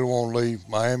he really want to leave?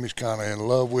 Miami's kind of in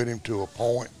love with him to a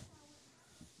point.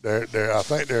 I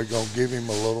think they're going to give him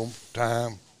a little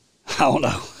time. I don't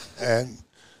know. And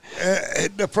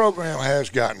the program has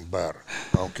gotten better,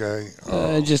 okay?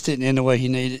 It just didn't end the way he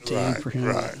needed it to for him.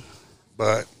 Right.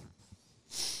 But,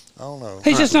 I don't know.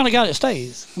 He's just not a guy that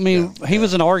stays. I mean, he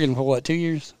was in Oregon for, 2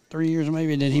 years, 3 years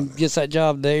maybe, and then he gets that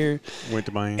job there. Went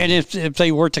to Miami. And if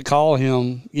they were to call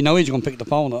him, he's going to pick the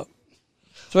phone up.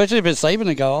 Especially if it's Saban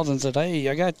that calls and said, hey,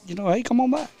 hey, come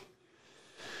on back.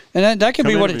 And that could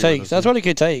be what it takes. That's what it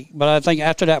could take. But I think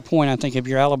after that point, if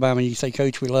you're Alabama, you say,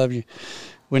 Coach, we love you.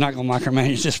 We're not going to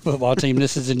micromanage this football team.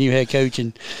 This is a new head coach,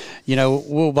 and,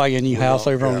 we'll buy you a new house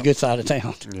over on the good side of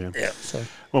town. Yeah. So.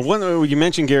 Well, you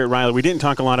mentioned Garrett Riley. We didn't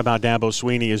talk a lot about Dabo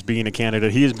Swinney as being a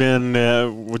candidate. He has been,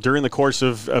 during the course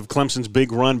of Clemson's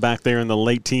big run back there in the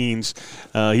late teens,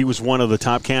 he was one of the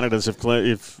top candidates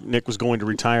if Nick was going to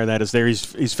retire. That is there.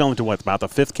 He's fell into about the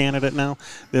fifth candidate now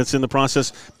that's in the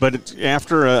process. But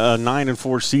after a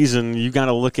 9-4 season, you got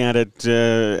to look at it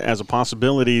as a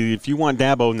possibility. If you want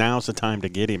Dabo, now's the time to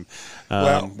get him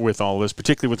with all this,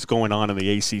 particularly what's going on in the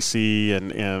ACC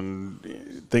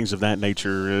and things of that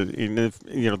nature.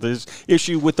 This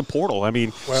issue with the portal. I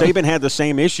mean, Saban had the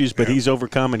same issues, but he's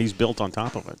overcome and he's built on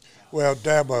top of it. Well,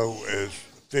 Dabo is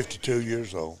 52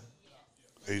 years old.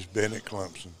 He's been at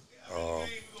Clemson.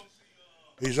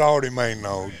 He's already made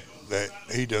known that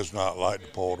he does not like the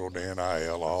portal, the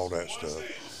NIL, all that stuff.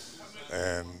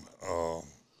 And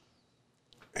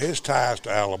his ties to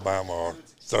Alabama are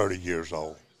 30 years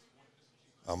old.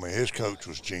 I mean, his coach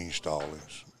was Gene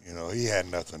Stallings. He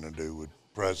had nothing to do with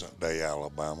present-day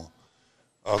Alabama,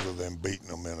 other than beating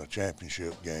them in a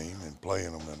championship game and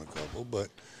playing them in a couple. But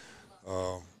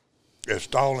if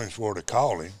Stallings were to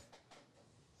call him,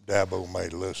 Dabo may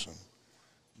listen.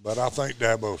 But I think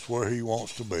Dabo's where he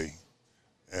wants to be,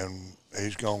 and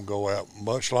he's going to go out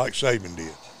much like Saban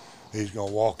did. He's going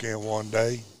to walk in one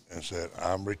day and say,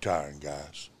 I'm retiring,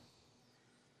 guys.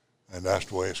 And that's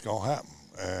the way it's going to happen.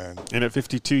 And at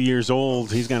 52 years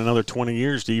old, he's got another 20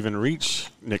 years to even reach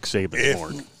Nick Saban's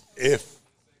mark.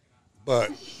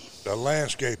 But the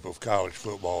landscape of college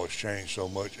football has changed so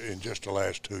much in just the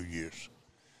last 2 years.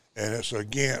 And it's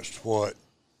against what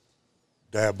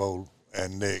Dabo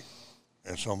and Nick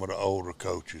and some of the older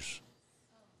coaches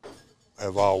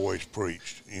have always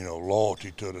preached.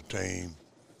 Loyalty to the team,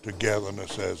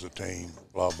 togetherness as a team,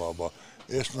 blah, blah, blah.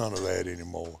 It's none of that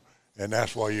anymore. And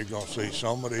that's why you're going to see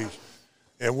some of these,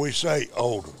 and we say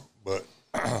older, but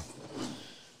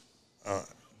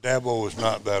Dabo is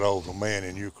not that old a man,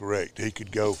 and you're correct. He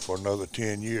could go for another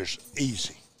 10 years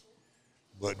easy.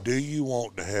 But do you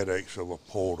want the headaches of a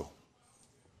portal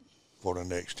for the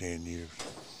next 10 years?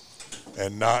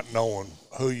 And not knowing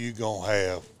who you're going to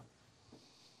have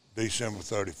December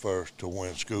 31st to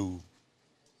when school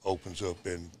opens up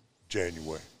in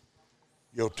January.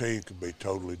 Your team could be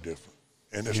totally different.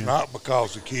 And it's not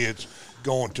because the kids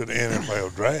going to the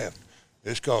NFL draft.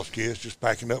 It's because kids just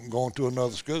packing up and going to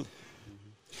another school.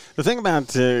 The thing about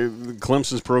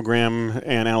Clemson's program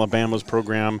and Alabama's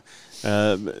program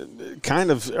kind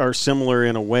of are similar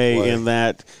in a way in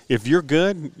that if you're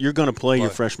good, you're going to play your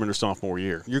freshman or sophomore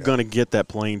year. You're going to get that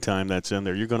playing time that's in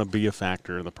there. You're going to be a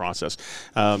factor in the process.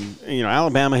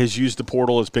 Alabama has used the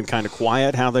portal. It's been kind of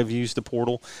quiet how they've used the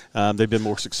portal. They've been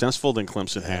more successful than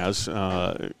Clemson has.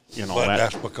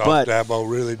 That's because Dabo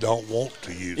really don't want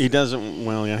to use it. He doesn't.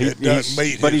 Well, yeah, it doesn't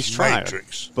meet his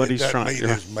matrix. But he's trying.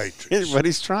 His matrix. But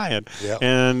he's trying. Yep.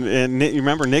 And Nick, you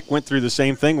remember Nick went through the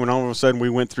same thing when all of a sudden we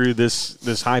went through this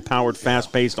high-powered,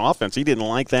 fast-paced offense. He didn't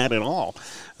like that at all,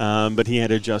 but he had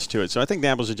to adjust to it. So I think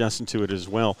Dabo's adjusting to it as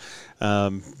well.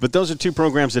 But those are two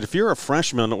programs that if you're a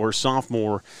freshman or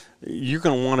sophomore, you're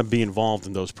going to want to be involved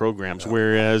in those programs,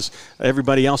 whereas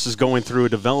everybody else is going through a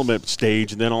development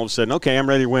stage, and then all of a sudden, okay, I'm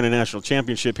ready to win a national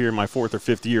championship here in my 4th or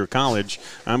 5th year of college.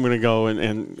 I'm going to go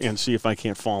and see if I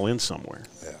can't fall in somewhere.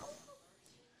 Yeah.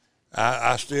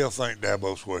 I still think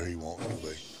Dabo's where he wants to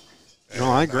be. No,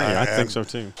 I agree. I think so,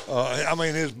 too.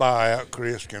 His buyout,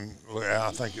 Chris,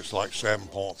 I think it's like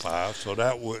 7.5, so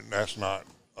that's not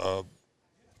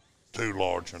too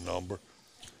large a number.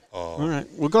 All right.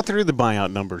 We'll go through the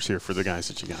buyout numbers here for the guys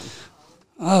that you got.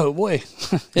 Oh, boy.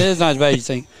 It is not as bad as you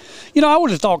think. I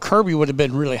would have thought Kirby would have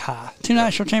been really high. 2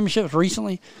 national championships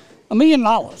recently, $1 million.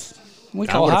 We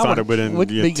I call would have Howard. thought it would have We'd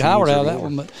been beat Howard out of more. that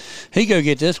one, but he go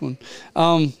get this one.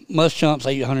 Muschamp's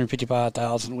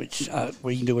 $855,000, which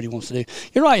we can do what he wants to do.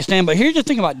 You're right, Stan. But here's the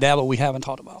thing about Dabo we haven't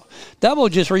talked about.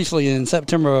 Dabo just recently in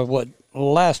September of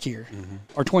last year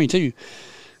or 22,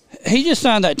 he just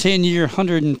signed that 10-year,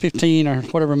 $115 or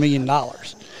whatever $1 million,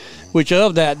 which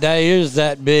of that is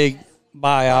that big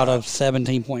buyout of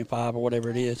 17.5 or whatever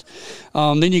it is.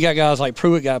 Then you got guys like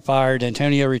Pruitt got fired,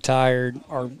 Antonio retired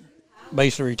or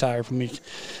basically retired from me.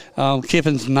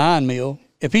 Kiffin's $9 million.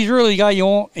 If he's really the guy you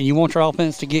want and you want your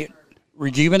offense to get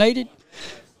rejuvenated,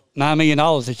 $9 million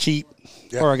is cheap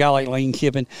for a guy like Lane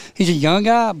Kiffin. He's a young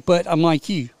guy, but I'm like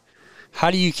you. How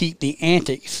do you keep the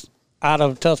antics out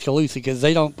of Tuscaloosa because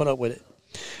they don't put up with it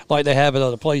like they have at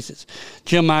other places?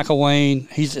 Jim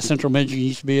McElwain, he's at Central Michigan, he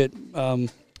used to be at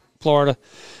Florida.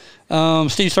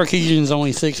 Steve Sarkisian's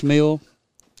only $6 million.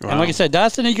 Wow. And like I said,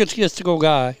 that's an egotistical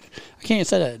guy. I can't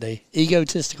say that today.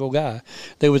 Egotistical guy.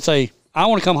 They would say, I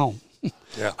want to come home.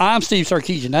 Yeah. I'm Steve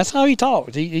Sarkisian. That's how he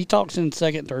talks. He talks in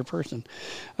second, third person.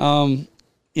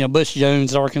 Butch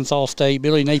Jones at Arkansas State.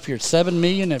 Billy Napier, $7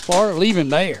 million at Florida. Leave him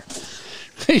there.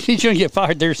 He's going to get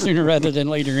fired there sooner rather than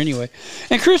later anyway.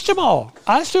 And Chris Jamal,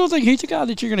 I still think he's the guy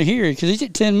that you're going to hear because he's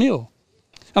at $10 million.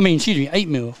 $8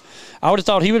 million. I would have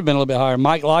thought he would have been a little bit higher.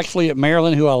 Mike Loxley at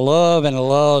Maryland, who I love and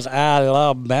loves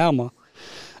Alabama.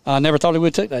 I never thought he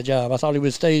would take that job. I thought he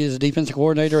would stay as a defensive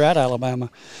coordinator at Alabama.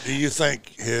 Do you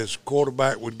think his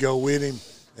quarterback would go with him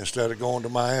instead of going to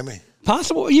Miami?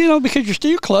 Possible, because you're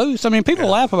still close. I mean, people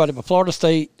laugh about it, but Florida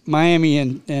State, Miami,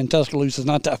 and Tuscaloosa is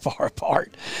not that far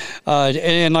apart.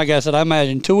 And like I said, I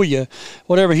imagine Tua,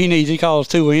 whatever he needs, he calls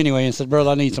Tua anyway and says, brother,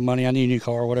 I need some money. I need a new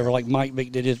car or whatever, like Mike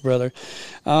Vick did his brother.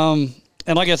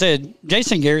 And like I said,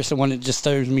 Jason Garrett's the one that just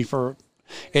throws me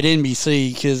at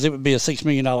NBC because it would be a $6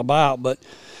 million buyout, but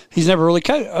he's never really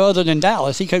coached other than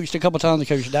Dallas. He coached a couple times. He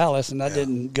coached Dallas, and that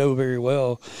didn't go very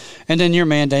well. And then your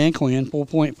man, Dan Quinn,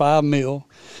 $4.5 million.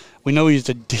 We know he's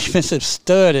a defensive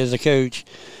stud as a coach.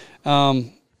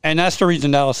 And that's the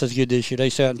reason Dallas is good this year. They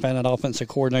still haven't found that offensive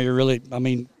coordinator really.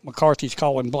 McCarthy's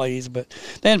calling plays, but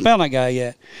they haven't found that guy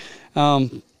yet.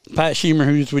 Pat Sheemer,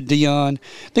 who's with Deion.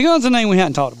 Deion's a name we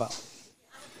hadn't talked about.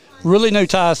 Really no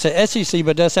ties to SEC,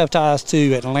 but does have ties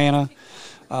to Atlanta,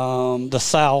 the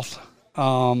South.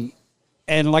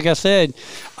 And like I said,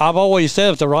 I've always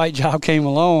said if the right job came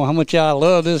along, how much I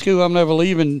love this school, I'm never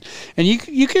leaving. And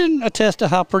you can attest to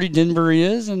how pretty Denver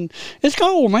is. And it's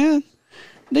cold, man.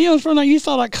 Deion's from there. You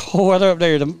saw that cold weather up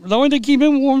there. The only thing keep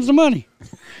him warm is the money.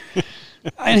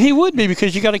 And he would be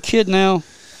because you got a kid now.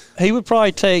 He would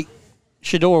probably take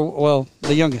Shador,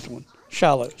 the youngest one,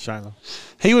 Shiloh.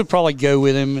 He would probably go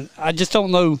with him. I just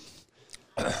don't know.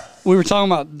 We were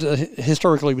talking about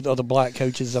historically with other black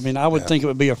coaches. I would think it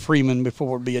would be a Freeman before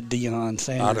it would be a Deion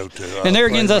Sanders. I do too. And there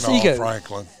again, that's ego.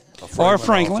 Franklin.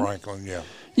 Franklin, yeah.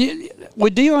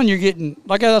 With Deion, you're getting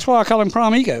that's why I call him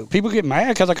prime ego. People get mad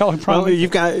because I call him prime. Well,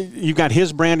 you've got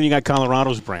his brand and you got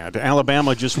Colorado's brand.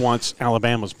 Alabama just wants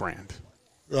Alabama's brand.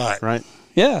 Right.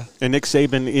 Yeah. And Nick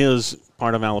Saban is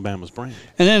part of Alabama's brand.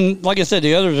 And then, like I said,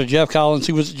 the others are Jeff Collins,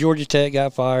 who was at Georgia Tech,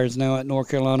 got fired, is now at North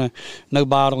Carolina. No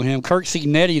bite on him. Kirk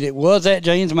Cignetti, that was at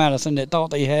James Madison, that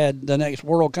thought they had the next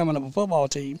world coming up a football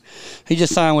team. He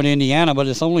just signed with Indiana, but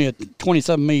it's only a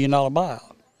 $27 million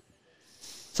buyout.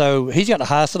 So he's got the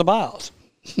highest of the buyouts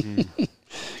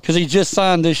because he just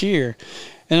signed this year.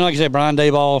 And like I said, Brian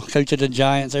Daboll, coach of the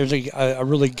Giants. There's a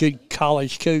really good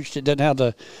college coach that doesn't have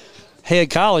the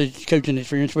head college coaching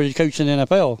experience, but he's coached in the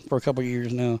NFL for a couple of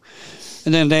years now.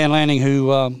 And then Dan Lanning, who,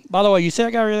 by the way, you see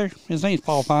that guy right there? His name's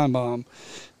Paul Feinbaum.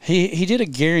 He did a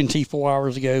guarantee 4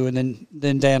 hours ago, and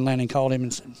then Dan Lanning called him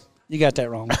and said, you got that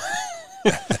wrong.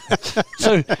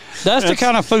 So that's the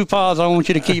kind of faux pas I want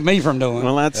you to keep me from doing.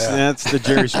 Well, that's the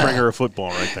Jerry Springer of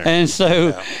football right there. And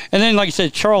so, and then like you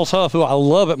said, Charles Huff, who I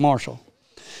love at Marshall,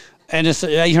 and it's an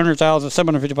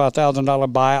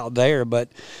 $755,000 buyout there. But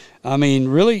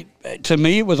really, to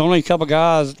me, it was only a couple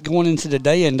guys going into the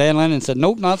day, and Dan Lanning said,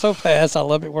 "Nope, not so fast. I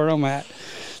love it where I'm at."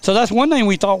 So that's one thing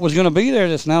we thought was going to be there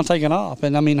that's now taken off.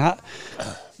 And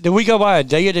do we go by a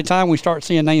day at a time? We start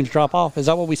seeing names drop off. Is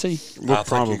that what we see? We'll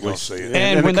probably see it.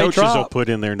 And when the they coaches will put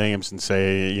in their names and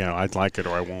say, I'd like it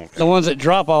or I won't. The ones that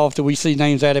drop off, do we see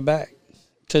names added back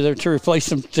to replace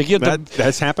them to give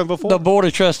that's happened before. The board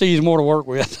of trustees more to work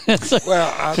with?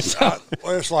 Well,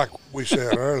 it's like we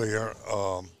said earlier.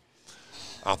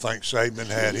 I think Saban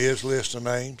had his list of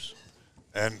names,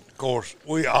 and of course,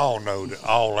 we all know that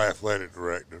all athletic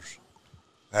directors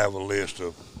have a list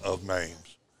of names.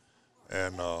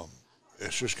 And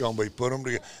it's just going to be put them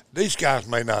together. These guys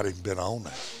may not even been on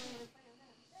that.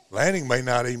 Lanning may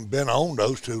not even been on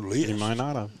those two lists. He might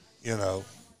not have. you know.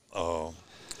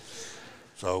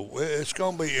 So it's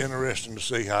going to be interesting to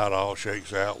see how it all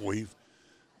shakes out. We've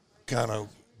kind of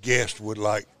guessed with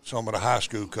like some of the high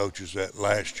school coaches that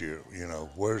last year, you know,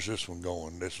 where's this one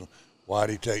going? This one, why'd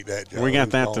he take that job? We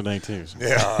got that today too. So.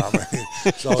 Yeah, I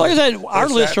mean, so like I said, our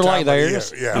lists are like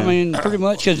theirs. Yeah. I mean, pretty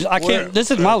much because I can't.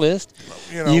 This is my list.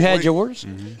 You know, you had yours.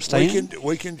 Mm-hmm.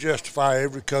 We can justify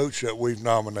every coach that we've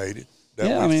nominated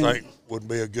that we think would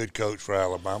be a good coach for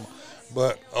Alabama,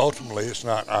 but ultimately it's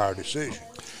not our decision.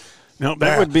 No,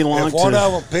 that would belong if one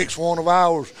of them picks one of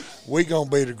ours, we're going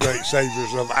to be the great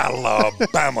saviors of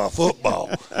Alabama football.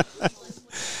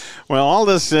 Well, all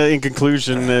this in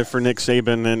conclusion for Nick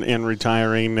Saban in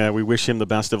retiring, we wish him the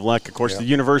best of luck. Of course, the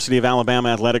University of Alabama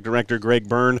Athletic Director Greg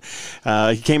Byrne,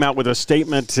 he came out with a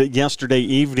statement yesterday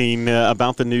evening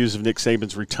about the news of Nick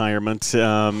Saban's retirement.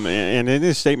 And in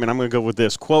his statement, I'm going to go with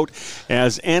this, quote,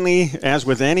 as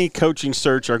with any coaching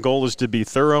search, our goal is to be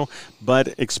thorough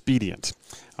but expedient.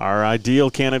 Our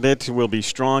ideal candidate will be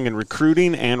strong in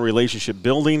recruiting and relationship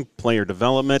building, player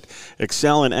development,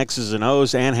 excel in X's and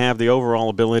O's, and have the overall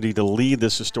ability to lead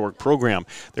this historic program.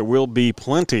 There will be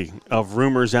plenty of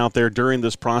rumors out there during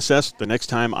this process. The next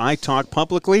time I talk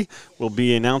publicly, we'll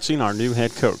be announcing our new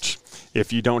head coach.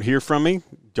 If you don't hear from me,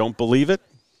 don't believe it,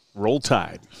 roll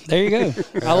Tide. There you go.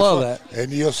 I love that.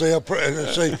 And you'll see,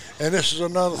 and this is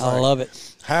another thing. I love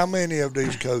it. How many of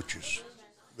these coaches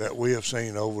that we have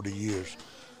seen over the years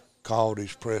call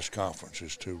these press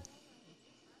conferences to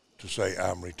say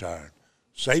I'm retired?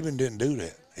 Saban didn't do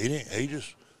that. He didn't. He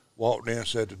just walked in and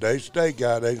said, "Today's the day,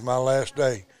 guy. Today's my last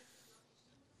day."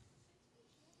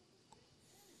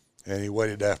 And he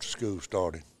waited after school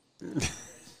started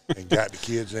and got the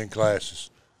kids in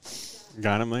classes.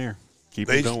 Got them there. Keep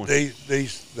them going.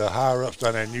 The higher ups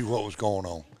down there knew what was going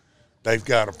on. They've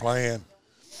got a plan.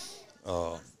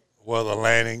 Whether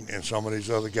Lanning and some of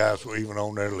these other guys were even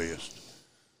on their list.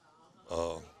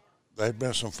 There've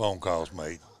been some phone calls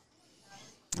made.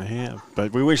 I have.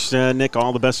 But we wish Nick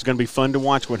all the best. It's going to be fun to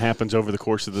watch what happens over the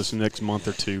course of this next month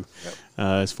or two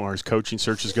as far as coaching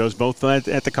searches goes, both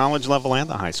at the college level and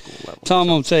the high school level. Tom, I'm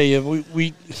going to tell you,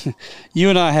 we you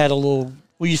and I had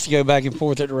we used to go back and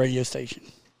forth at the radio station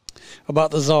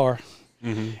about the czar.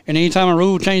 Mm-hmm. And anytime a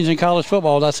rule changed in college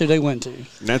football, that's who they went to.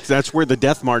 That's where the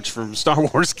death march from Star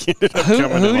Wars ended up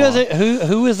coming Who does it?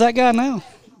 Who is that guy now?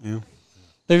 Yeah.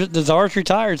 The czar's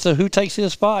retired, so who takes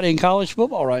his spot in college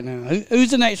football right now?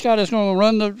 Who's the next guy that's going to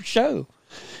run the show?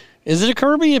 Is it a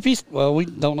Kirby? Well, we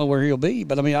don't know where he'll be,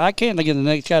 but I mean, I can't think of the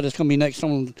next guy that's going to be next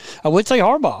on. I would say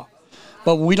Harbaugh,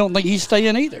 but we don't think he's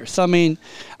staying either. So I mean,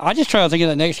 I just try to think of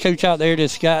the next coach out there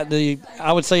that's got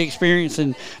I would say experience,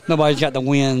 and nobody's got the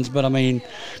wins. But I mean,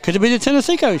 could it be the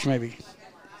Tennessee coach maybe?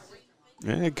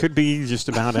 Yeah, it could be just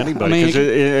about anybody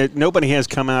because nobody has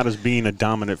come out as being a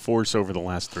dominant force over the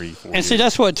last 3-4 years. And see,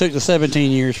 that's what it took the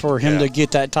 17 years for him to get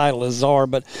that title as czar.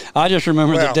 But I just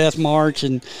remember the Death March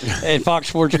and Fox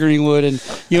Sports Greenwood,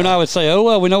 and you and I would say, "Oh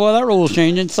well, we know why that rule's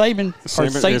changing." Satan, as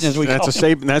we call him.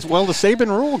 The Saban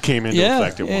rule came into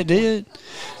effect. It did.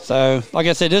 So, like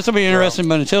I said, this will be interesting.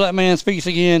 But until that man speaks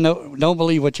again, don't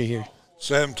believe what you hear.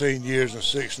 17 years and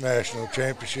 6 national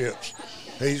championships.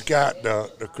 He's got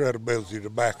the credibility to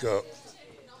back up.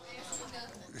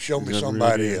 Show me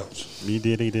somebody else. He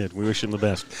did. We wish him the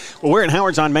best. Well, we're at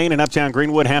Howard's on Main in Uptown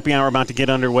Greenwood. Happy hour about to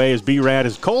get underway as B-Rad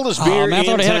is coldest beer in town. I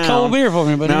thought he had a cold beer for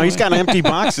me. But no, he's got empty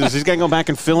boxes. He's got to go back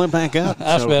and fill it back up.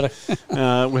 That's better.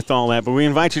 With all that. But we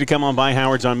invite you to come on by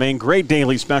Howard's on Main. Great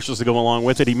daily specials to go along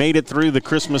with it. He made it through the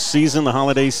Christmas season, the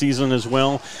holiday season as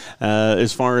well,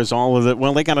 as far as all of it.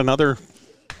 Well, they got another –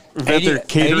 they're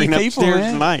catering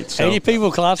upstairs tonight. So. 80 people.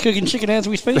 Cloud's cooking chicken as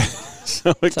we speak.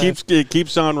 So it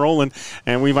keeps on rolling,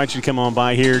 and we invite you to come on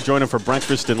by here. Join them for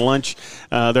breakfast and lunch.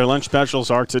 Their lunch specials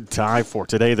are to die for.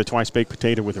 Today, the twice-baked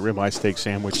potato with a ribeye steak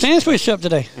sandwich. Stan switched up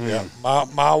today. Yeah,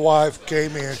 my wife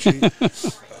came in. She,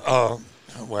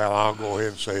 well, I'll go ahead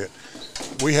and say it.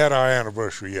 We had our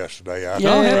anniversary yesterday. Happy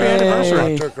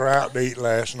anniversary. I took her out to eat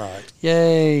last night.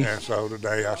 Yay. And so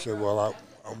today I said, well,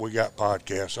 we got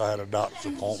podcasts. I had a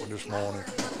doctor's appointment this morning.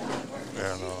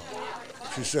 And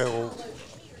she said, well,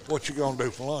 what you going to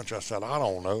do for lunch? I said, I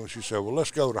don't know. And she said, well,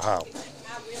 let's go to Howard's.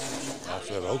 I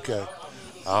said, okay,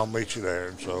 I'll meet you there.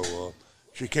 And so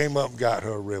she came up and got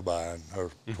her ribeye and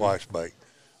her twice baked.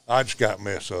 I just got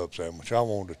me a sub sandwich. I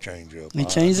wanted to change up. You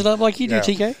changed it up like you do,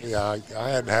 TK? Yeah, I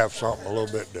had to have something a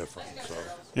little bit different. So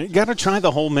you got to try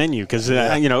the whole menu because,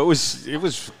 it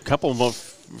was a couple of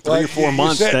 3 or 4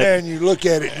 months. You sit there and you look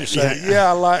at it and you say,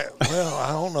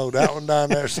 I don't know, that one down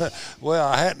there. Well,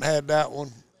 I hadn't had that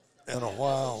one in a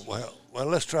while. Well, well,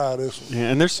 let's try this one. Yeah,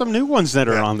 and there's some new ones that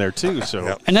are on there too. So,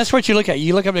 Yep. And that's what you look at.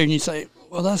 You look up there and you say,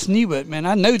 well, that's new, but, man,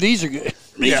 I know these are good.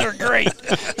 These are great.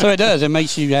 So it does. It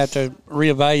makes you have to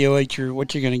reevaluate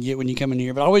what you're going to get when you come in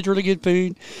here. But always really good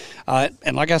food.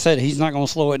 And like I said, he's not going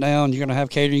to slow it down. You're going to have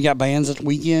catering. You got bands this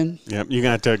weekend. Yep, you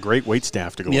got great wait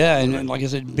staff to go. Yeah, and like I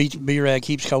said, B-Rad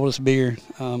keeps coldest beer.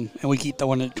 And we keep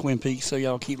throwing it at Twin Peaks, so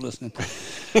y'all keep listening.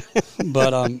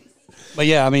 But,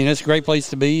 yeah, I mean, it's a great place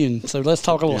to be. And so let's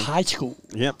talk a little high school.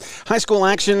 Yep. High school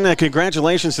action.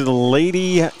 Congratulations to the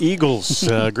Lady Eagles.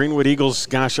 Greenwood Eagles,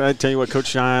 gosh, I tell you what,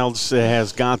 Coach Childs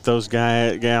has got those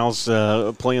gals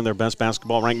playing their best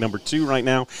basketball, ranked number 2 right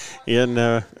now in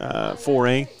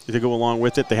 4A to go along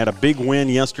with it. They had a big win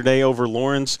yesterday over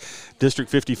Lawrence. District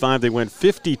 55, they went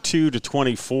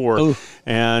 52-24. Ooh.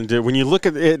 And when you look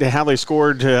at it, how they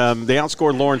scored, they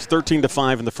outscored Lawrence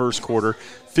 13-5 in the first quarter,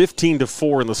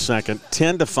 15-4 in the second,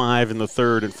 10-5 in the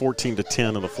third, and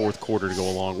 14-10 in the fourth quarter to go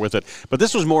along with it. But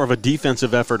this was more of a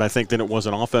defensive effort, I think, than it was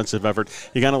an offensive effort.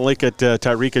 You got to look at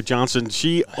Tyreka Johnson.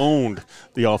 She owned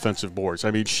the offensive boards.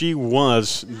 I mean, she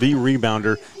was the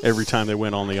rebounder every time they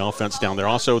went on the offense down there.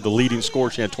 Also, the leading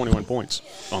scorer, she had 21 points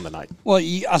on the night. Well,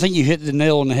 I think you hit the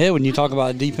nail on the head when you talk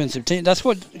about a defensive team. That's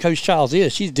what Coach Childs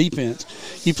is. She's defense.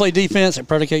 You play defense, it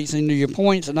predicates into your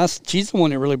points, and she's the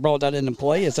one that really brought that into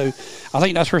play. And so I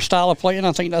think that's her style of play, and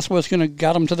I think that's what's going to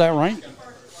get them to that rank.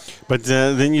 But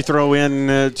then you throw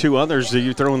in 2 others.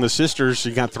 You throw in the sisters.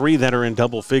 You got 3 that are in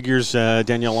double figures,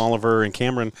 Danielle Oliver and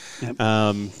Cameron.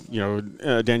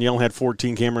 Yep. Danielle had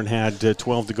 14. Cameron had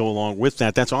 12 to go along with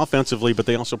that. That's offensively, but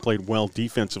they also played well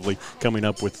defensively, coming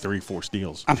up with 3-4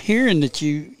 steals. I'm hearing that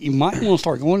you might want to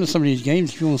start going to some of these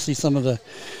games if you want to see some of the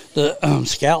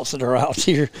scouts that are out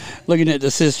here looking at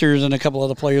the sisters and a couple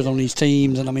other players on these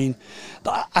teams. And, I mean,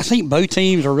 I think both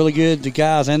teams are really good, the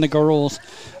guys and the girls.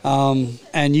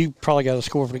 And you probably got a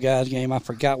score for the guys' game. I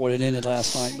forgot what it ended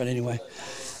last night. But, anyway,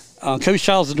 Coach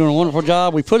Childs is doing a wonderful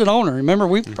job. We put it on her. Remember,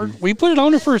 we put it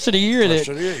on her first of the year.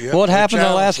 What happened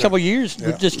the last couple of years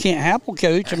just can't happen,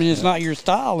 Coach. I mean, it's not your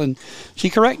style. And she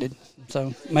corrected.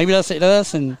 So maybe that's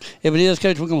us. And if it is,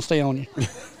 Coach, we're going to stay on you.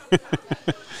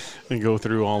 And go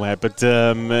through all that. But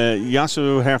you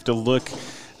also have to look,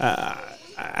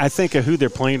 I think, of who they're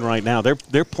playing right now.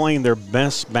 They're playing their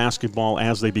best basketball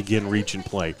as they begin region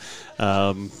play.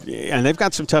 And they've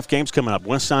got some tough games coming up.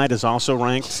 Westside is also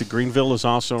ranked. Greenville is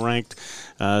also ranked.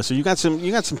 So you got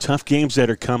some tough games that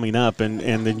are coming up, and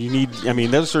then you need. I mean,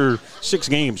 those are 6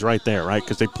 games right there, right?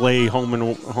 Because they play home and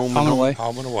away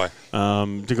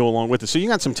to go along with it. So you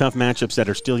got some tough matchups that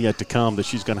are still yet to come that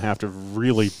she's going to have to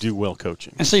really do well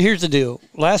coaching. And so here's the deal: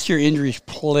 last year injuries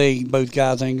plagued both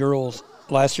guys and girls.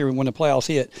 Last year when the playoffs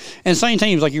hit, and same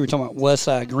teams like you were talking about,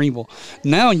 Westside, Greenville.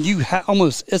 Now you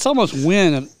it's almost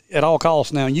win at all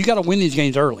costs. Now you got to win these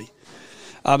games early.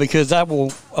 Because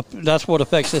that's what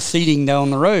affects the seeding down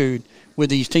the road with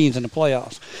these teams in the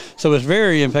playoffs. So it's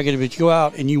very imperative that you go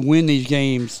out and you win these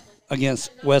games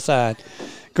against Westside,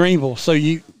 Greenville. So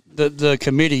the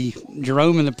committee,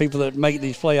 Jerome and the people that make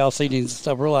these playoff seedings and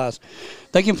stuff realize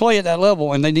they can play at that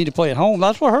level and they need to play at home.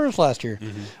 That's what hurt us last year.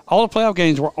 Mm-hmm. All the playoff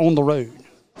games were on the road.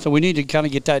 So we need to kind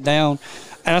of get that down.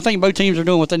 And I think both teams are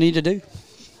doing what they need to do.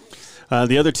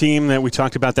 The other team that we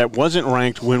talked about that wasn't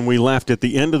ranked when we left at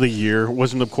the end of the year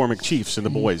was the McCormick Chiefs and the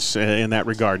boys in that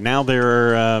regard. Now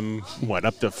they're, up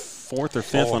to 4th or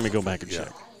 5th? Let me go back and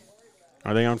check.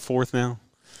 Are they on 4th now?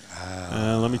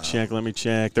 Let me check.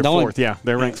 They're 4th. Yeah,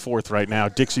 they're ranked 4th right now.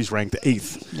 Dixie's ranked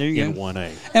 8th in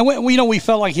 1A. And we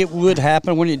felt like it would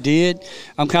happen when it did.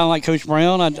 I'm kind of like Coach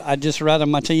Brown. I'd just rather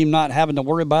my team not having to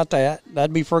worry about that.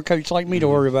 That'd be for a coach like me to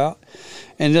worry about.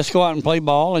 And just go out and play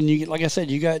ball. And, you, like I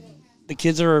said, you got – the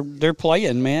kids they're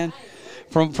playing, man,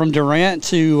 from Durant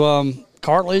to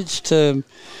Cartilage to,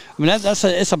 I mean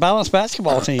it's a balanced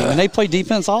basketball team, and they play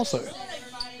defense also.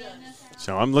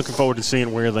 So I'm looking forward to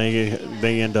seeing where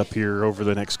they end up here over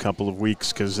the next couple of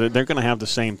weeks, because they're going to have the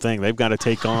same thing. They've got to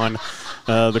take on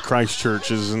the Christ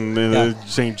Churches and the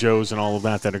St. Joe's and all of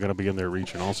that are going to be in their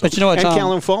region also. But you know what, Tom, and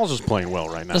Calhoun Falls is playing well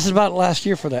right now. This is about last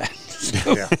year for that.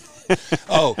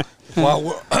 Oh,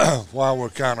 while we're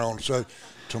kind of on the subject.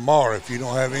 Tomorrow, if you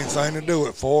don't have anything to do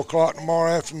at 4 o'clock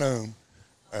tomorrow afternoon,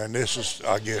 and this is,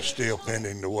 I guess, still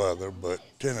pending the weather, but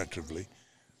tentatively,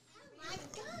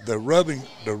 the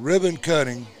ribbon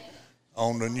cutting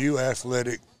on the new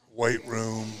athletic weight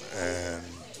room and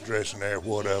dressing area,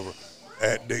 whatever,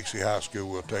 at Dixie High School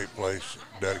will take place,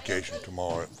 dedication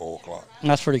tomorrow at 4 o'clock.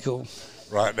 That's pretty cool.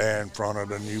 Right there in front of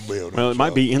the new building. Well, it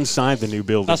might be inside the new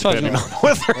building. That's what depending on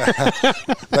whether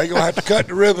they're going to have to cut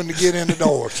the ribbon to get in the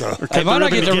door. So. They might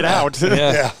not get out.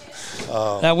 Yeah.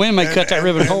 That wind may cut that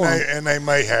ribbon hole. And they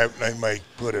may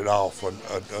put it off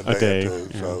a day or two.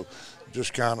 Yeah. So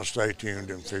just kind of stay tuned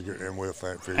and we'll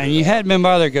figure it out. And you hadn't been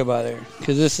by there, go by there.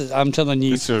 Because I'm telling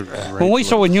you,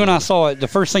 when you and I saw it, the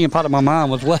first thing that popped in my mind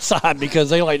was West Side, because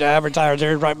they like to advertise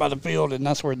there right by the field, and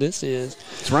that's where this is.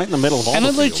 It's right in the middle of all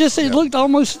the field. It looked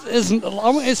almost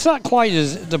it's not quite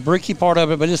as the bricky part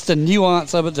of it, but it's the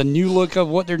nuance of it, the new look of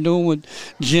what they're doing with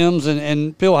gyms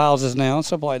and pill houses now and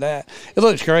stuff like that. It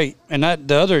looks great. And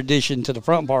the other addition to the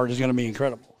front part is going to be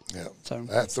incredible. Yeah. So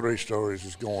that 3 stories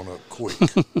is going up quick.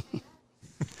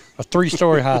 A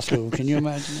 3-story high school. Can you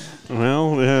imagine that?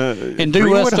 Well,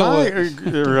 Greenwood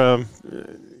High,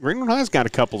 Greenwood High's got a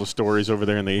couple of stories over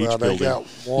there in the H building. Well, they got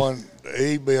one,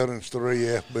 E building's 3,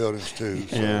 F building's 2.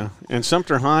 So. Yeah, and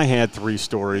Sumter High had 3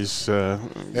 stories when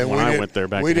I went there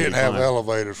back in 85. We didn't have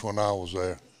elevators when I was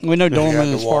there. We know Dorman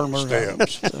is part of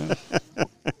steps. So.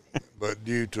 But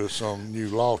due to some new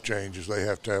law changes, they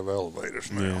have to have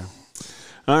elevators now. Yeah.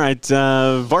 All right,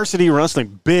 varsity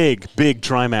wrestling, big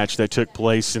tri-match that took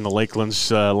place in the Lakelands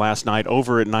last night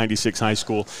over at 96 High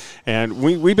School. And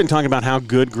we've been talking about how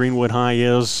good Greenwood High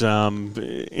is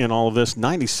in all of this.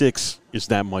 96 is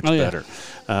that much better.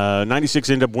 96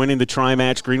 ended up winning the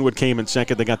tri-match. Greenwood came in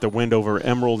second. They got the win over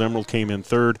Emerald. Emerald came in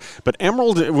third. But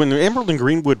when Emerald and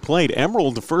Greenwood played,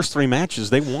 Emerald, the first 3 matches,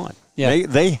 they won. Yeah.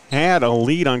 They had a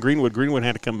lead on Greenwood. Greenwood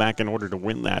had to come back in order to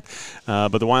win that.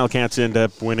 But the Wildcats end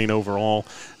up winning overall,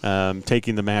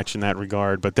 taking the match in that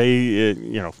regard. But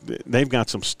they've got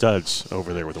some studs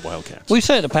over there with the Wildcats. We've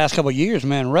said the past couple of years,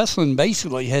 man, wrestling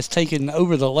basically has taken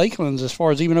over the Lakelands as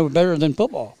far as even over better than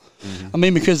football. Mm-hmm. I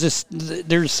mean, because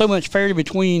there's so much parity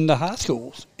between the high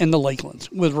schools and the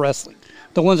Lakelands with wrestling.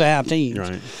 The ones that have teams.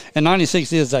 Right. And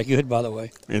 96 is that good, by the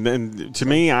way. And then, to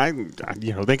me,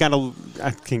 they got to, I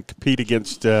think, compete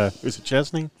against, is it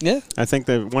Chesney? Yeah. I think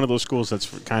they're one of those schools that's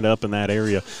kind of up in that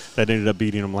area that ended up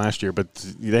beating them last year. But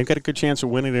they've got a good chance of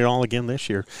winning it all again this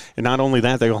year. And not only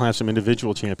that, they'll have some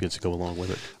individual champions to go along with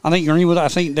it. I think Greenwood, I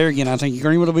think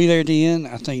Greenwood will be there at the end.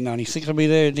 I think 96 will be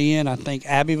there at the end. I think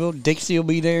Abbeville, Dixie will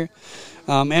be there.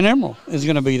 And Emerald is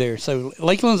going to be there. So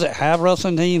Lakelands that have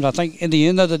wrestling teams, I think at the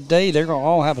end of the day, they're going to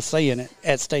all have a say in it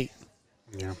at state.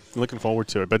 Yeah, looking forward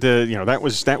to it. But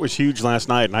that was huge last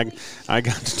night, and I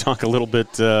got to talk a little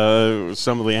bit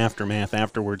some of the aftermath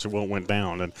afterwards of what went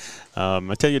down. And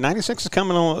I tell you, 96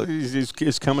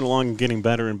 is coming along and getting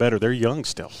better and better. They're young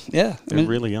still. Yeah, they're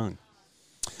really young.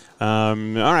 All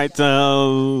right,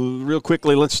 real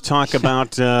quickly, let's talk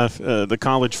about the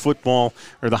college football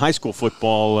or the high school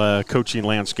football coaching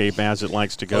landscape as it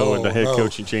likes to go, and the head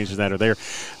coaching changes that are there.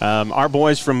 Our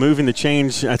boys from Moving the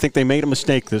Change, I think they made a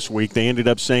mistake this week. They ended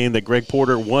up saying that Greg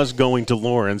Porter was going to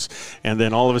Lawrence, and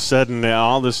then all of a sudden,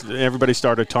 everybody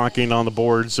started talking on the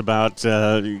boards about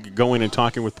going and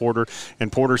talking with Porter,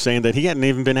 and Porter saying that he hadn't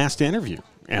even been asked to interview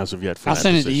as of yet. I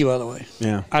sent it to you, by the way.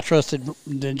 Yeah, I trusted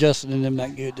Justin and them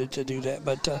that good to do that,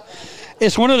 but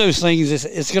it's one of those things.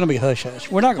 It's going to be hush hush.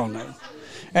 We're not going to know,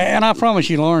 and I promise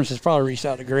you, Lawrence has probably reached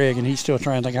out to Greg, and he's still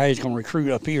trying to think how he's going to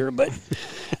recruit up here. But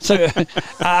so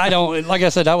I don't. Like I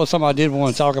said, that was something I did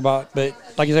want to talk about, but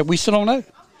like I said, we still don't know.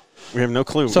 We have no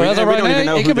clue. So as of right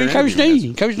now, it could be Coach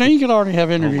Dean. Coach Dean could already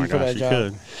have interviewed for that job.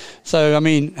 Could. So I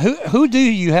mean, who do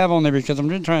you have on there? Because I'm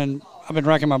just trying. I've been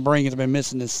racking my brain because I've been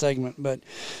missing this segment, but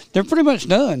they're pretty much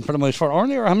done for the most part, aren't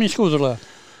they? Or how many schools are left?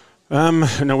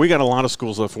 No, we got a lot of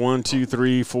schools left. 1, 2,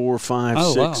 3, 4,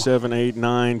 5, 6, 7, 8,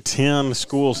 9, 10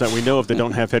 schools that we know of that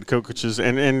don't have head coaches.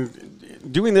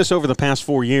 And doing this over the past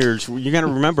 4 years, you got to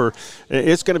remember,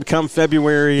 it's going to become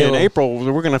February and April.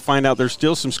 We're going to find out there's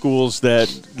still some schools that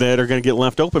are going to get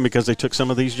left open because they took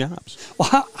some of these jobs.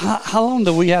 Well, how long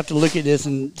do we have to look at this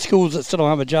in schools that still don't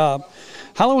have a job?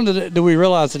 How long do we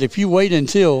realize that if you wait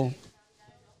until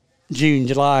June,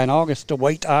 July, and August to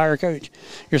wait to hire a coach,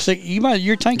 you're tanking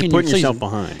you're putting your season. Yourself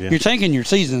behind. Yeah. You're tanking your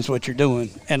season is what you're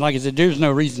doing. And like I said, there's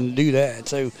no reason to do that.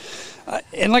 So,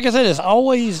 and like I said, it's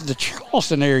always the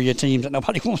Charleston area teams that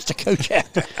nobody wants to coach at.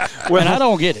 Well, and I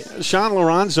don't get it. Sean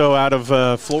Lorenzo out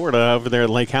of Florida over there at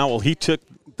Lake Howell, he took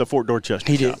the Fort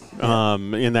Dorchester job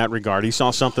in that regard. He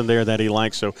saw something there that he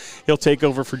liked, so he'll take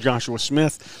over for Joshua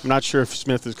Smith. I'm not sure if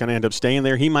Smith is going to end up staying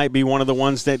there. He might be one of the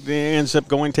ones that ends up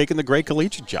taking the great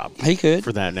collegiate job. He could.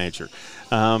 For that nature.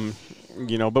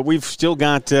 but we've still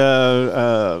got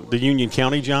the Union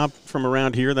County job from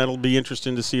around here. That'll be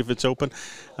interesting to see if it's open.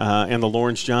 And the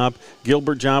Lawrence job.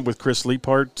 Gilbert job with Chris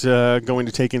Leapart going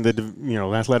to taking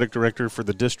the, athletic director for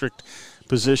the district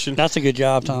position. That's a good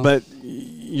job, Tom. But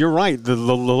you're right. The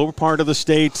lower part of the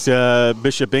state,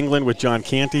 Bishop England with John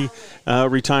Canty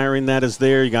retiring, that is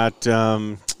there. You got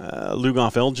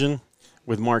Lugoff Elgin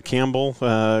with Mark Campbell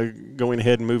going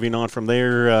ahead and moving on from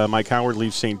there. Mike Howard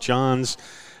leaves St. John's.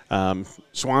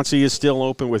 Swansea is still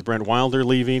open with Brent Wilder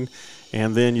leaving.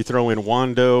 And then you throw in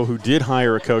Wando, who did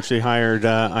hire a coach. They hired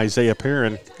Isaiah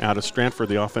Perrin out of Stratford,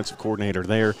 the offensive coordinator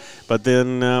there. But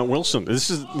then Wilson.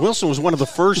 Wilson was one of the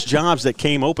first jobs that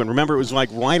came open. Remember, it was like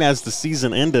right as the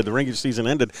season ended, the regular season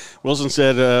ended. Wilson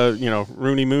said,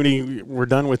 Rooney Mooney, we're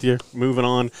done with you, moving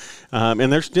on.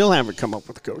 And they still haven't come up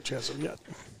with a coach as of yet.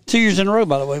 2 years in a row,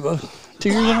 by the way, Bo. 2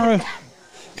 years in a row.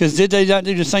 Because did they not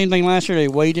do the same thing last year? They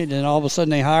waited, and all of a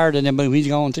sudden they hired, and then boom, he's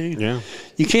gone too. Yeah.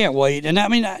 You can't wait. And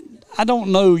I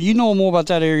don't know. You know more about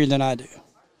that area than I do.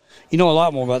 You know a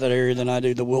lot more about that area than I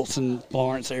do, the Wilson,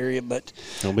 Florence area. But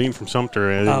being from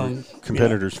Sumter,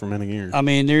 competitors for many years.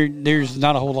 There's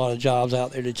not a whole lot of jobs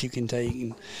out there that you can take.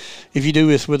 And if you do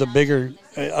this with a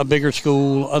bigger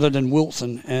school other than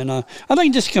Wilson, and I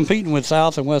think just competing with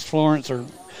South and West Florence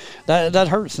that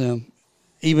hurts them,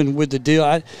 even with the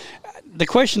deal. The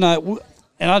question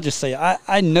I'll just say,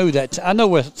 I know that. I know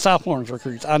what South Florence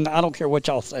recruits. I don't care what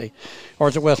y'all say. Or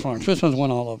is it West Florence? Which one's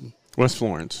won all of them? West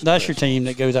Florence. That's your team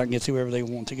that goes out and gets whoever they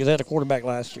want to, because they had a quarterback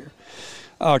last year.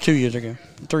 Or 2 years ago.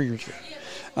 3 years ago.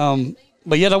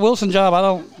 But, yeah, the Wilson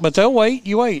job, but they'll wait.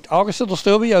 You wait. August will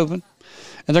still be open.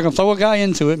 And they're going to throw a guy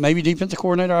into it, maybe defensive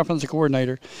coordinator, offensive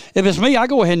coordinator. If it's me, I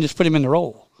go ahead and just put him in the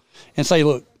role and say,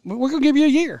 look, we're going to give you a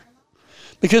year.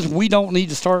 Because we don't need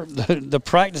to start the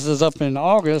practices up in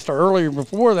August or earlier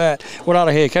before that without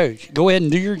a head coach. Go ahead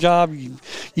and do your job. You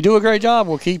do a great job,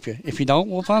 we'll keep you. If you don't,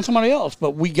 we'll find somebody else.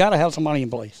 But we got to have somebody in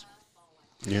place.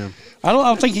 Yeah. I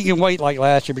don't think you can wait like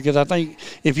last year, because I think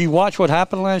if you watch what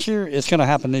happened last year, it's going to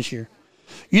happen this year.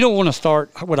 You don't want to start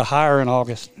with a hire in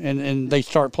August and they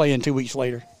start playing 2 weeks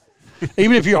later.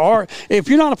 Even if you're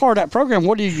not a part of that program,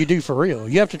 what do you do for real?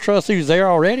 You have to trust who's there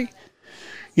already.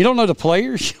 You don't know the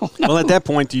players. Well, at that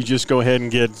point, you just go ahead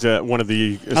and get one of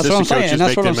the assistant coaches,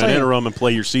 make them an interim, and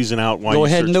play your season out while you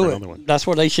search for another one. That's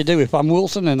what they should do. If I'm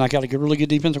Wilson and I got a really good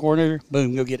defensive coordinator,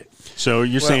 boom, go get it. So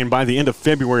you're saying by the end of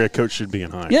February, a coach should be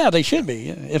in high? Yeah, they should be.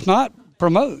 If not,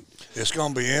 promote. It's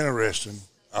going to be interesting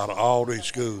out of all these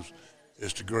schools.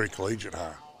 It's the great collegiate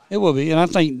hire. It will be, and I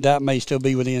think that may still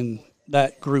be within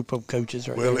that group of coaches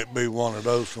right Will there. it be one of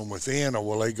those from within, or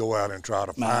will they go out and try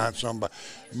to find somebody?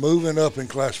 Moving up in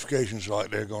classifications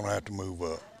like they're going to have to move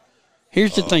up.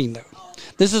 Here's the thing, though.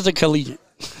 This is a collegiate.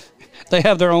 They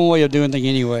have their own way of doing things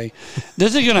anyway.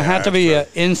 This is going to have to be an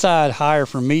inside hire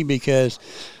for me, because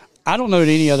I don't know that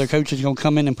any other coach is going to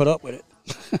come in and put up with it.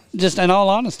 Just in all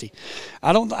honesty,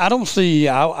 I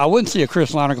wouldn't see a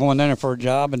Chris Liner going in there for a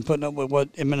job and putting up with what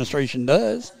administration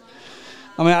does.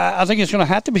 I think it's going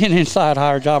to have to be an inside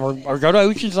hire job, or go to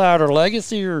Oceanside or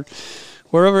Legacy or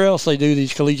wherever else they do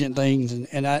these collegiate things.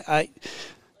 And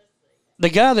the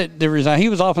guy that resigned, he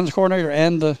was offensive coordinator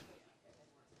and the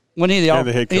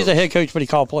head coach. He's a head coach, but he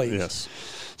called plays. Yes.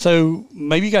 So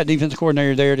maybe you got a defensive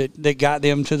coordinator there that got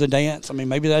them to the dance.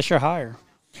 Maybe that's your hire.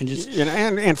 And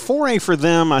 4A for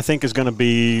them, I think, is going to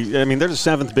be – they're the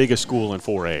seventh biggest school in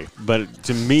 4A. But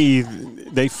to me,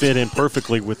 they fit in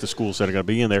perfectly with the schools that are going to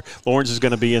be in there. Lawrence is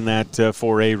going to be in that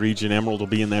 4A region. Emerald will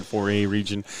be in that 4A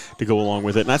region to go along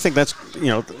with it. And I think that's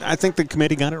 – I think the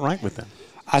committee got it right with them.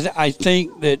 I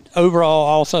think that overall,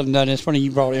 all said and done, it's funny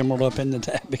you brought Emerald up into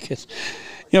that, because –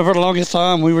 for the longest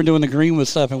time, we were doing the Greenwood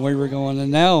stuff, and we were going,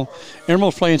 and now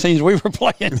Emerald's playing teams we were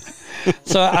playing.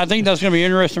 So I think that's going to be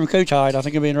interesting from Coach Hyde. I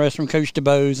think it'll be interesting from Coach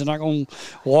DeBose. They're not going to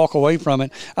walk away from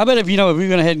it. I bet if we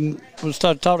went ahead and was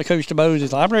talk to Coach DeBose,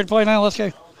 he's like, I'm ready to play now, let's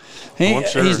go.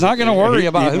 He's not going to worry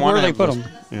about where they put him.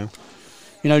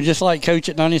 Yeah. Just like Coach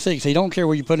at 96, he don't care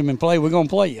where you put him in play. We're going to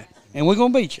play you, and we're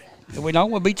going to beat you. If we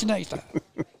don't, we'll beat you next time.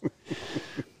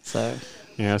 So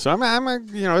it's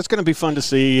going to be fun to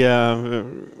see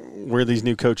where these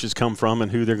new coaches come from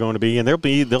and who they're going to be, and there'll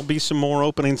be some more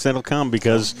openings that'll come,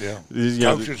 because they're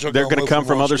going to come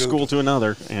from other school to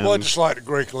another. And just like the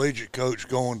great collegiate coach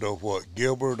going to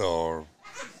Gilbert or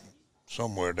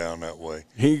somewhere down that way.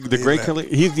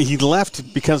 He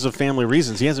left because of family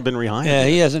reasons. He hasn't been rehired. Yeah,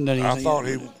 he hasn't done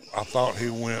anything. I thought he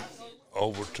went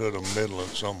over to the Midland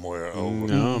somewhere.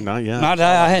 No, not yet.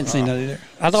 I hadn't seen that either.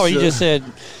 I thought he just said.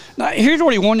 Now, here's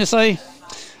what he wanted to say.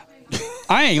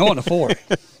 I ain't going to 4A.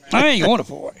 I ain't going to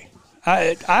 4A.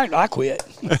 I quit.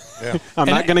 Yeah. I'm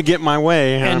not going to get my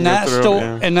way. And that's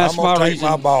my reason. Take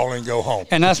my ball and go home.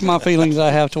 And that's my feelings I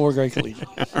have toward Gray Collegiate,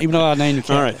 even though I named the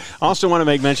captain. All right. Also want to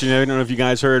make mention, I don't know if you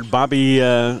guys heard, Bobby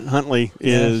Huntley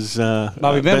is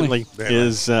Bobby Bentley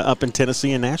is up in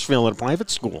Tennessee in Nashville at a private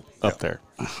school up there.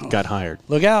 Got hired.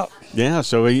 Look out. Yeah,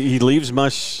 so he leaves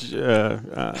Gus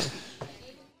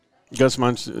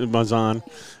Malzahn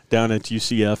down at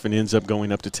UCF and ends up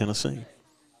going up to Tennessee.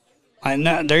 And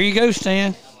there you go,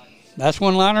 Stan. That's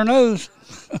one liner knows.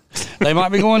 They might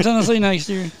be going to Tennessee next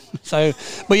year. So,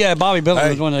 but yeah, Bobby Bentley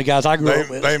was one of the guys I grew up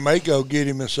with. They may go get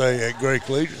him and say at Gray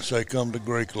Collegiate, say come to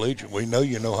Gray Collegiate. We know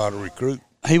you know how to recruit.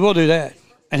 He will do that.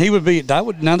 And he would be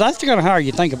now that's the kind of hire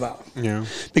you think about. Yeah.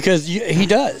 Because he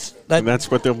does. That's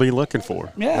what they'll be looking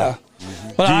for. Yeah. Mm-hmm.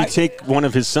 But do you take one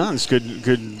of his sons? Could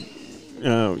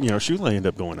Shuley end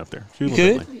up going up there?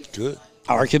 Good.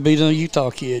 Or it could be the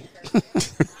Utah kid,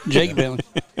 Jake Bentley.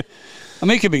 I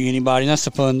mean, it could be anybody. That's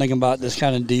the fun thing about this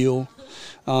kind of deal.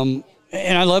 And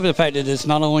I love the fact that it's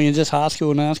not only in just high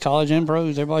school now, it's college and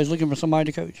pros. Everybody's looking for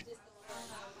somebody to coach.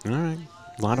 All right.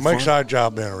 A lot of fun. Makes our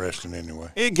job interesting anyway.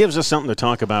 It gives us something to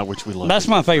talk about, which we love. That's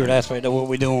my favorite aspect of what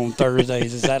we do on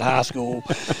Thursdays is that high school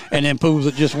and then pools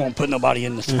that just won't put nobody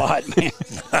in the spot, man.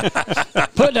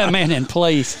 Put that man in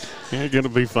place. It's going to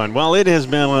be fun. Well, it has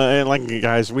been, like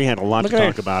guys, we had a lot to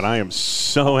talk about. I am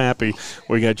so happy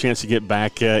we got a chance to get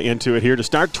back into it here to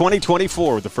start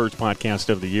 2024 with the first podcast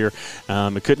of the year.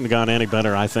 It couldn't have gone any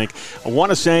better, I think. I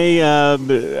want to say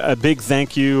a big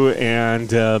thank you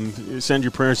and send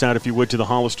your prayers out, if you would, to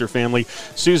the Hollister family.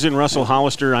 Susan Russell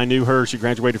Hollister, I knew her. She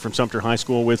graduated from Sumter High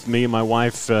School with me and my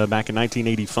wife back in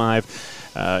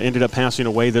 1985. Ended up passing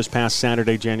away this past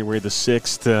Saturday, January the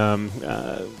 6th.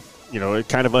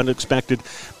 Kind of unexpected,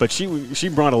 but she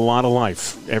brought a lot of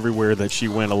life everywhere that she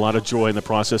went, a lot of joy in the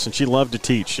process, and she loved to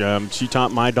teach. She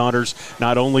taught my daughters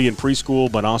not only in preschool,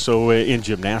 but also in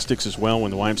gymnastics as well,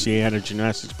 when the YMCA had a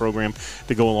gymnastics program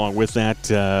to go along with that.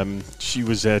 She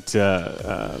was at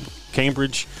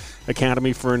Cambridge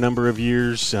Academy for a number of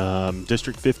years.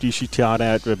 District 50 she taught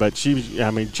at, but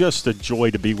just a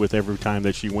joy to be with every time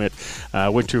that she went.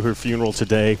 Went to her funeral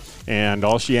today, and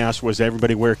all she asked was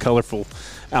everybody wear colorful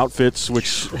outfits,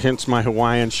 which hence my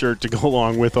Hawaiian shirt to go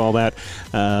along with all that.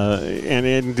 And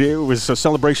it was a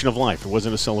celebration of life. It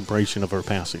wasn't a celebration of her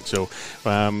passing. So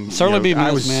certainly be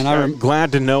missed, man. I'm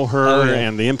glad to know her,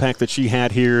 and the impact that she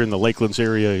had here in the Lakelands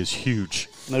area is huge.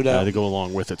 No doubt. To go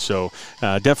along with it. So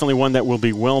definitely one that will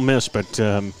be well missed, but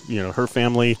her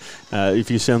family,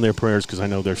 if you send their prayers, because I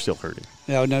know they're still hurting.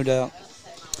 Yeah, no doubt.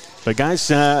 But guys,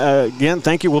 again,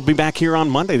 thank you. We'll be back here on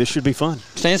Monday. This should be fun.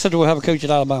 Stan said we'll have a coach at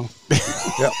Alabama.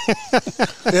 Yep.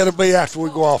 It'll be after we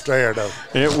go off the air, though.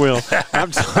 It will.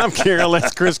 I'm Carol.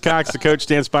 That's Chris Cox, the coach,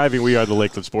 Stan Spivey. We are the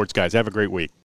Lakeland Sports Guys. Have a great week.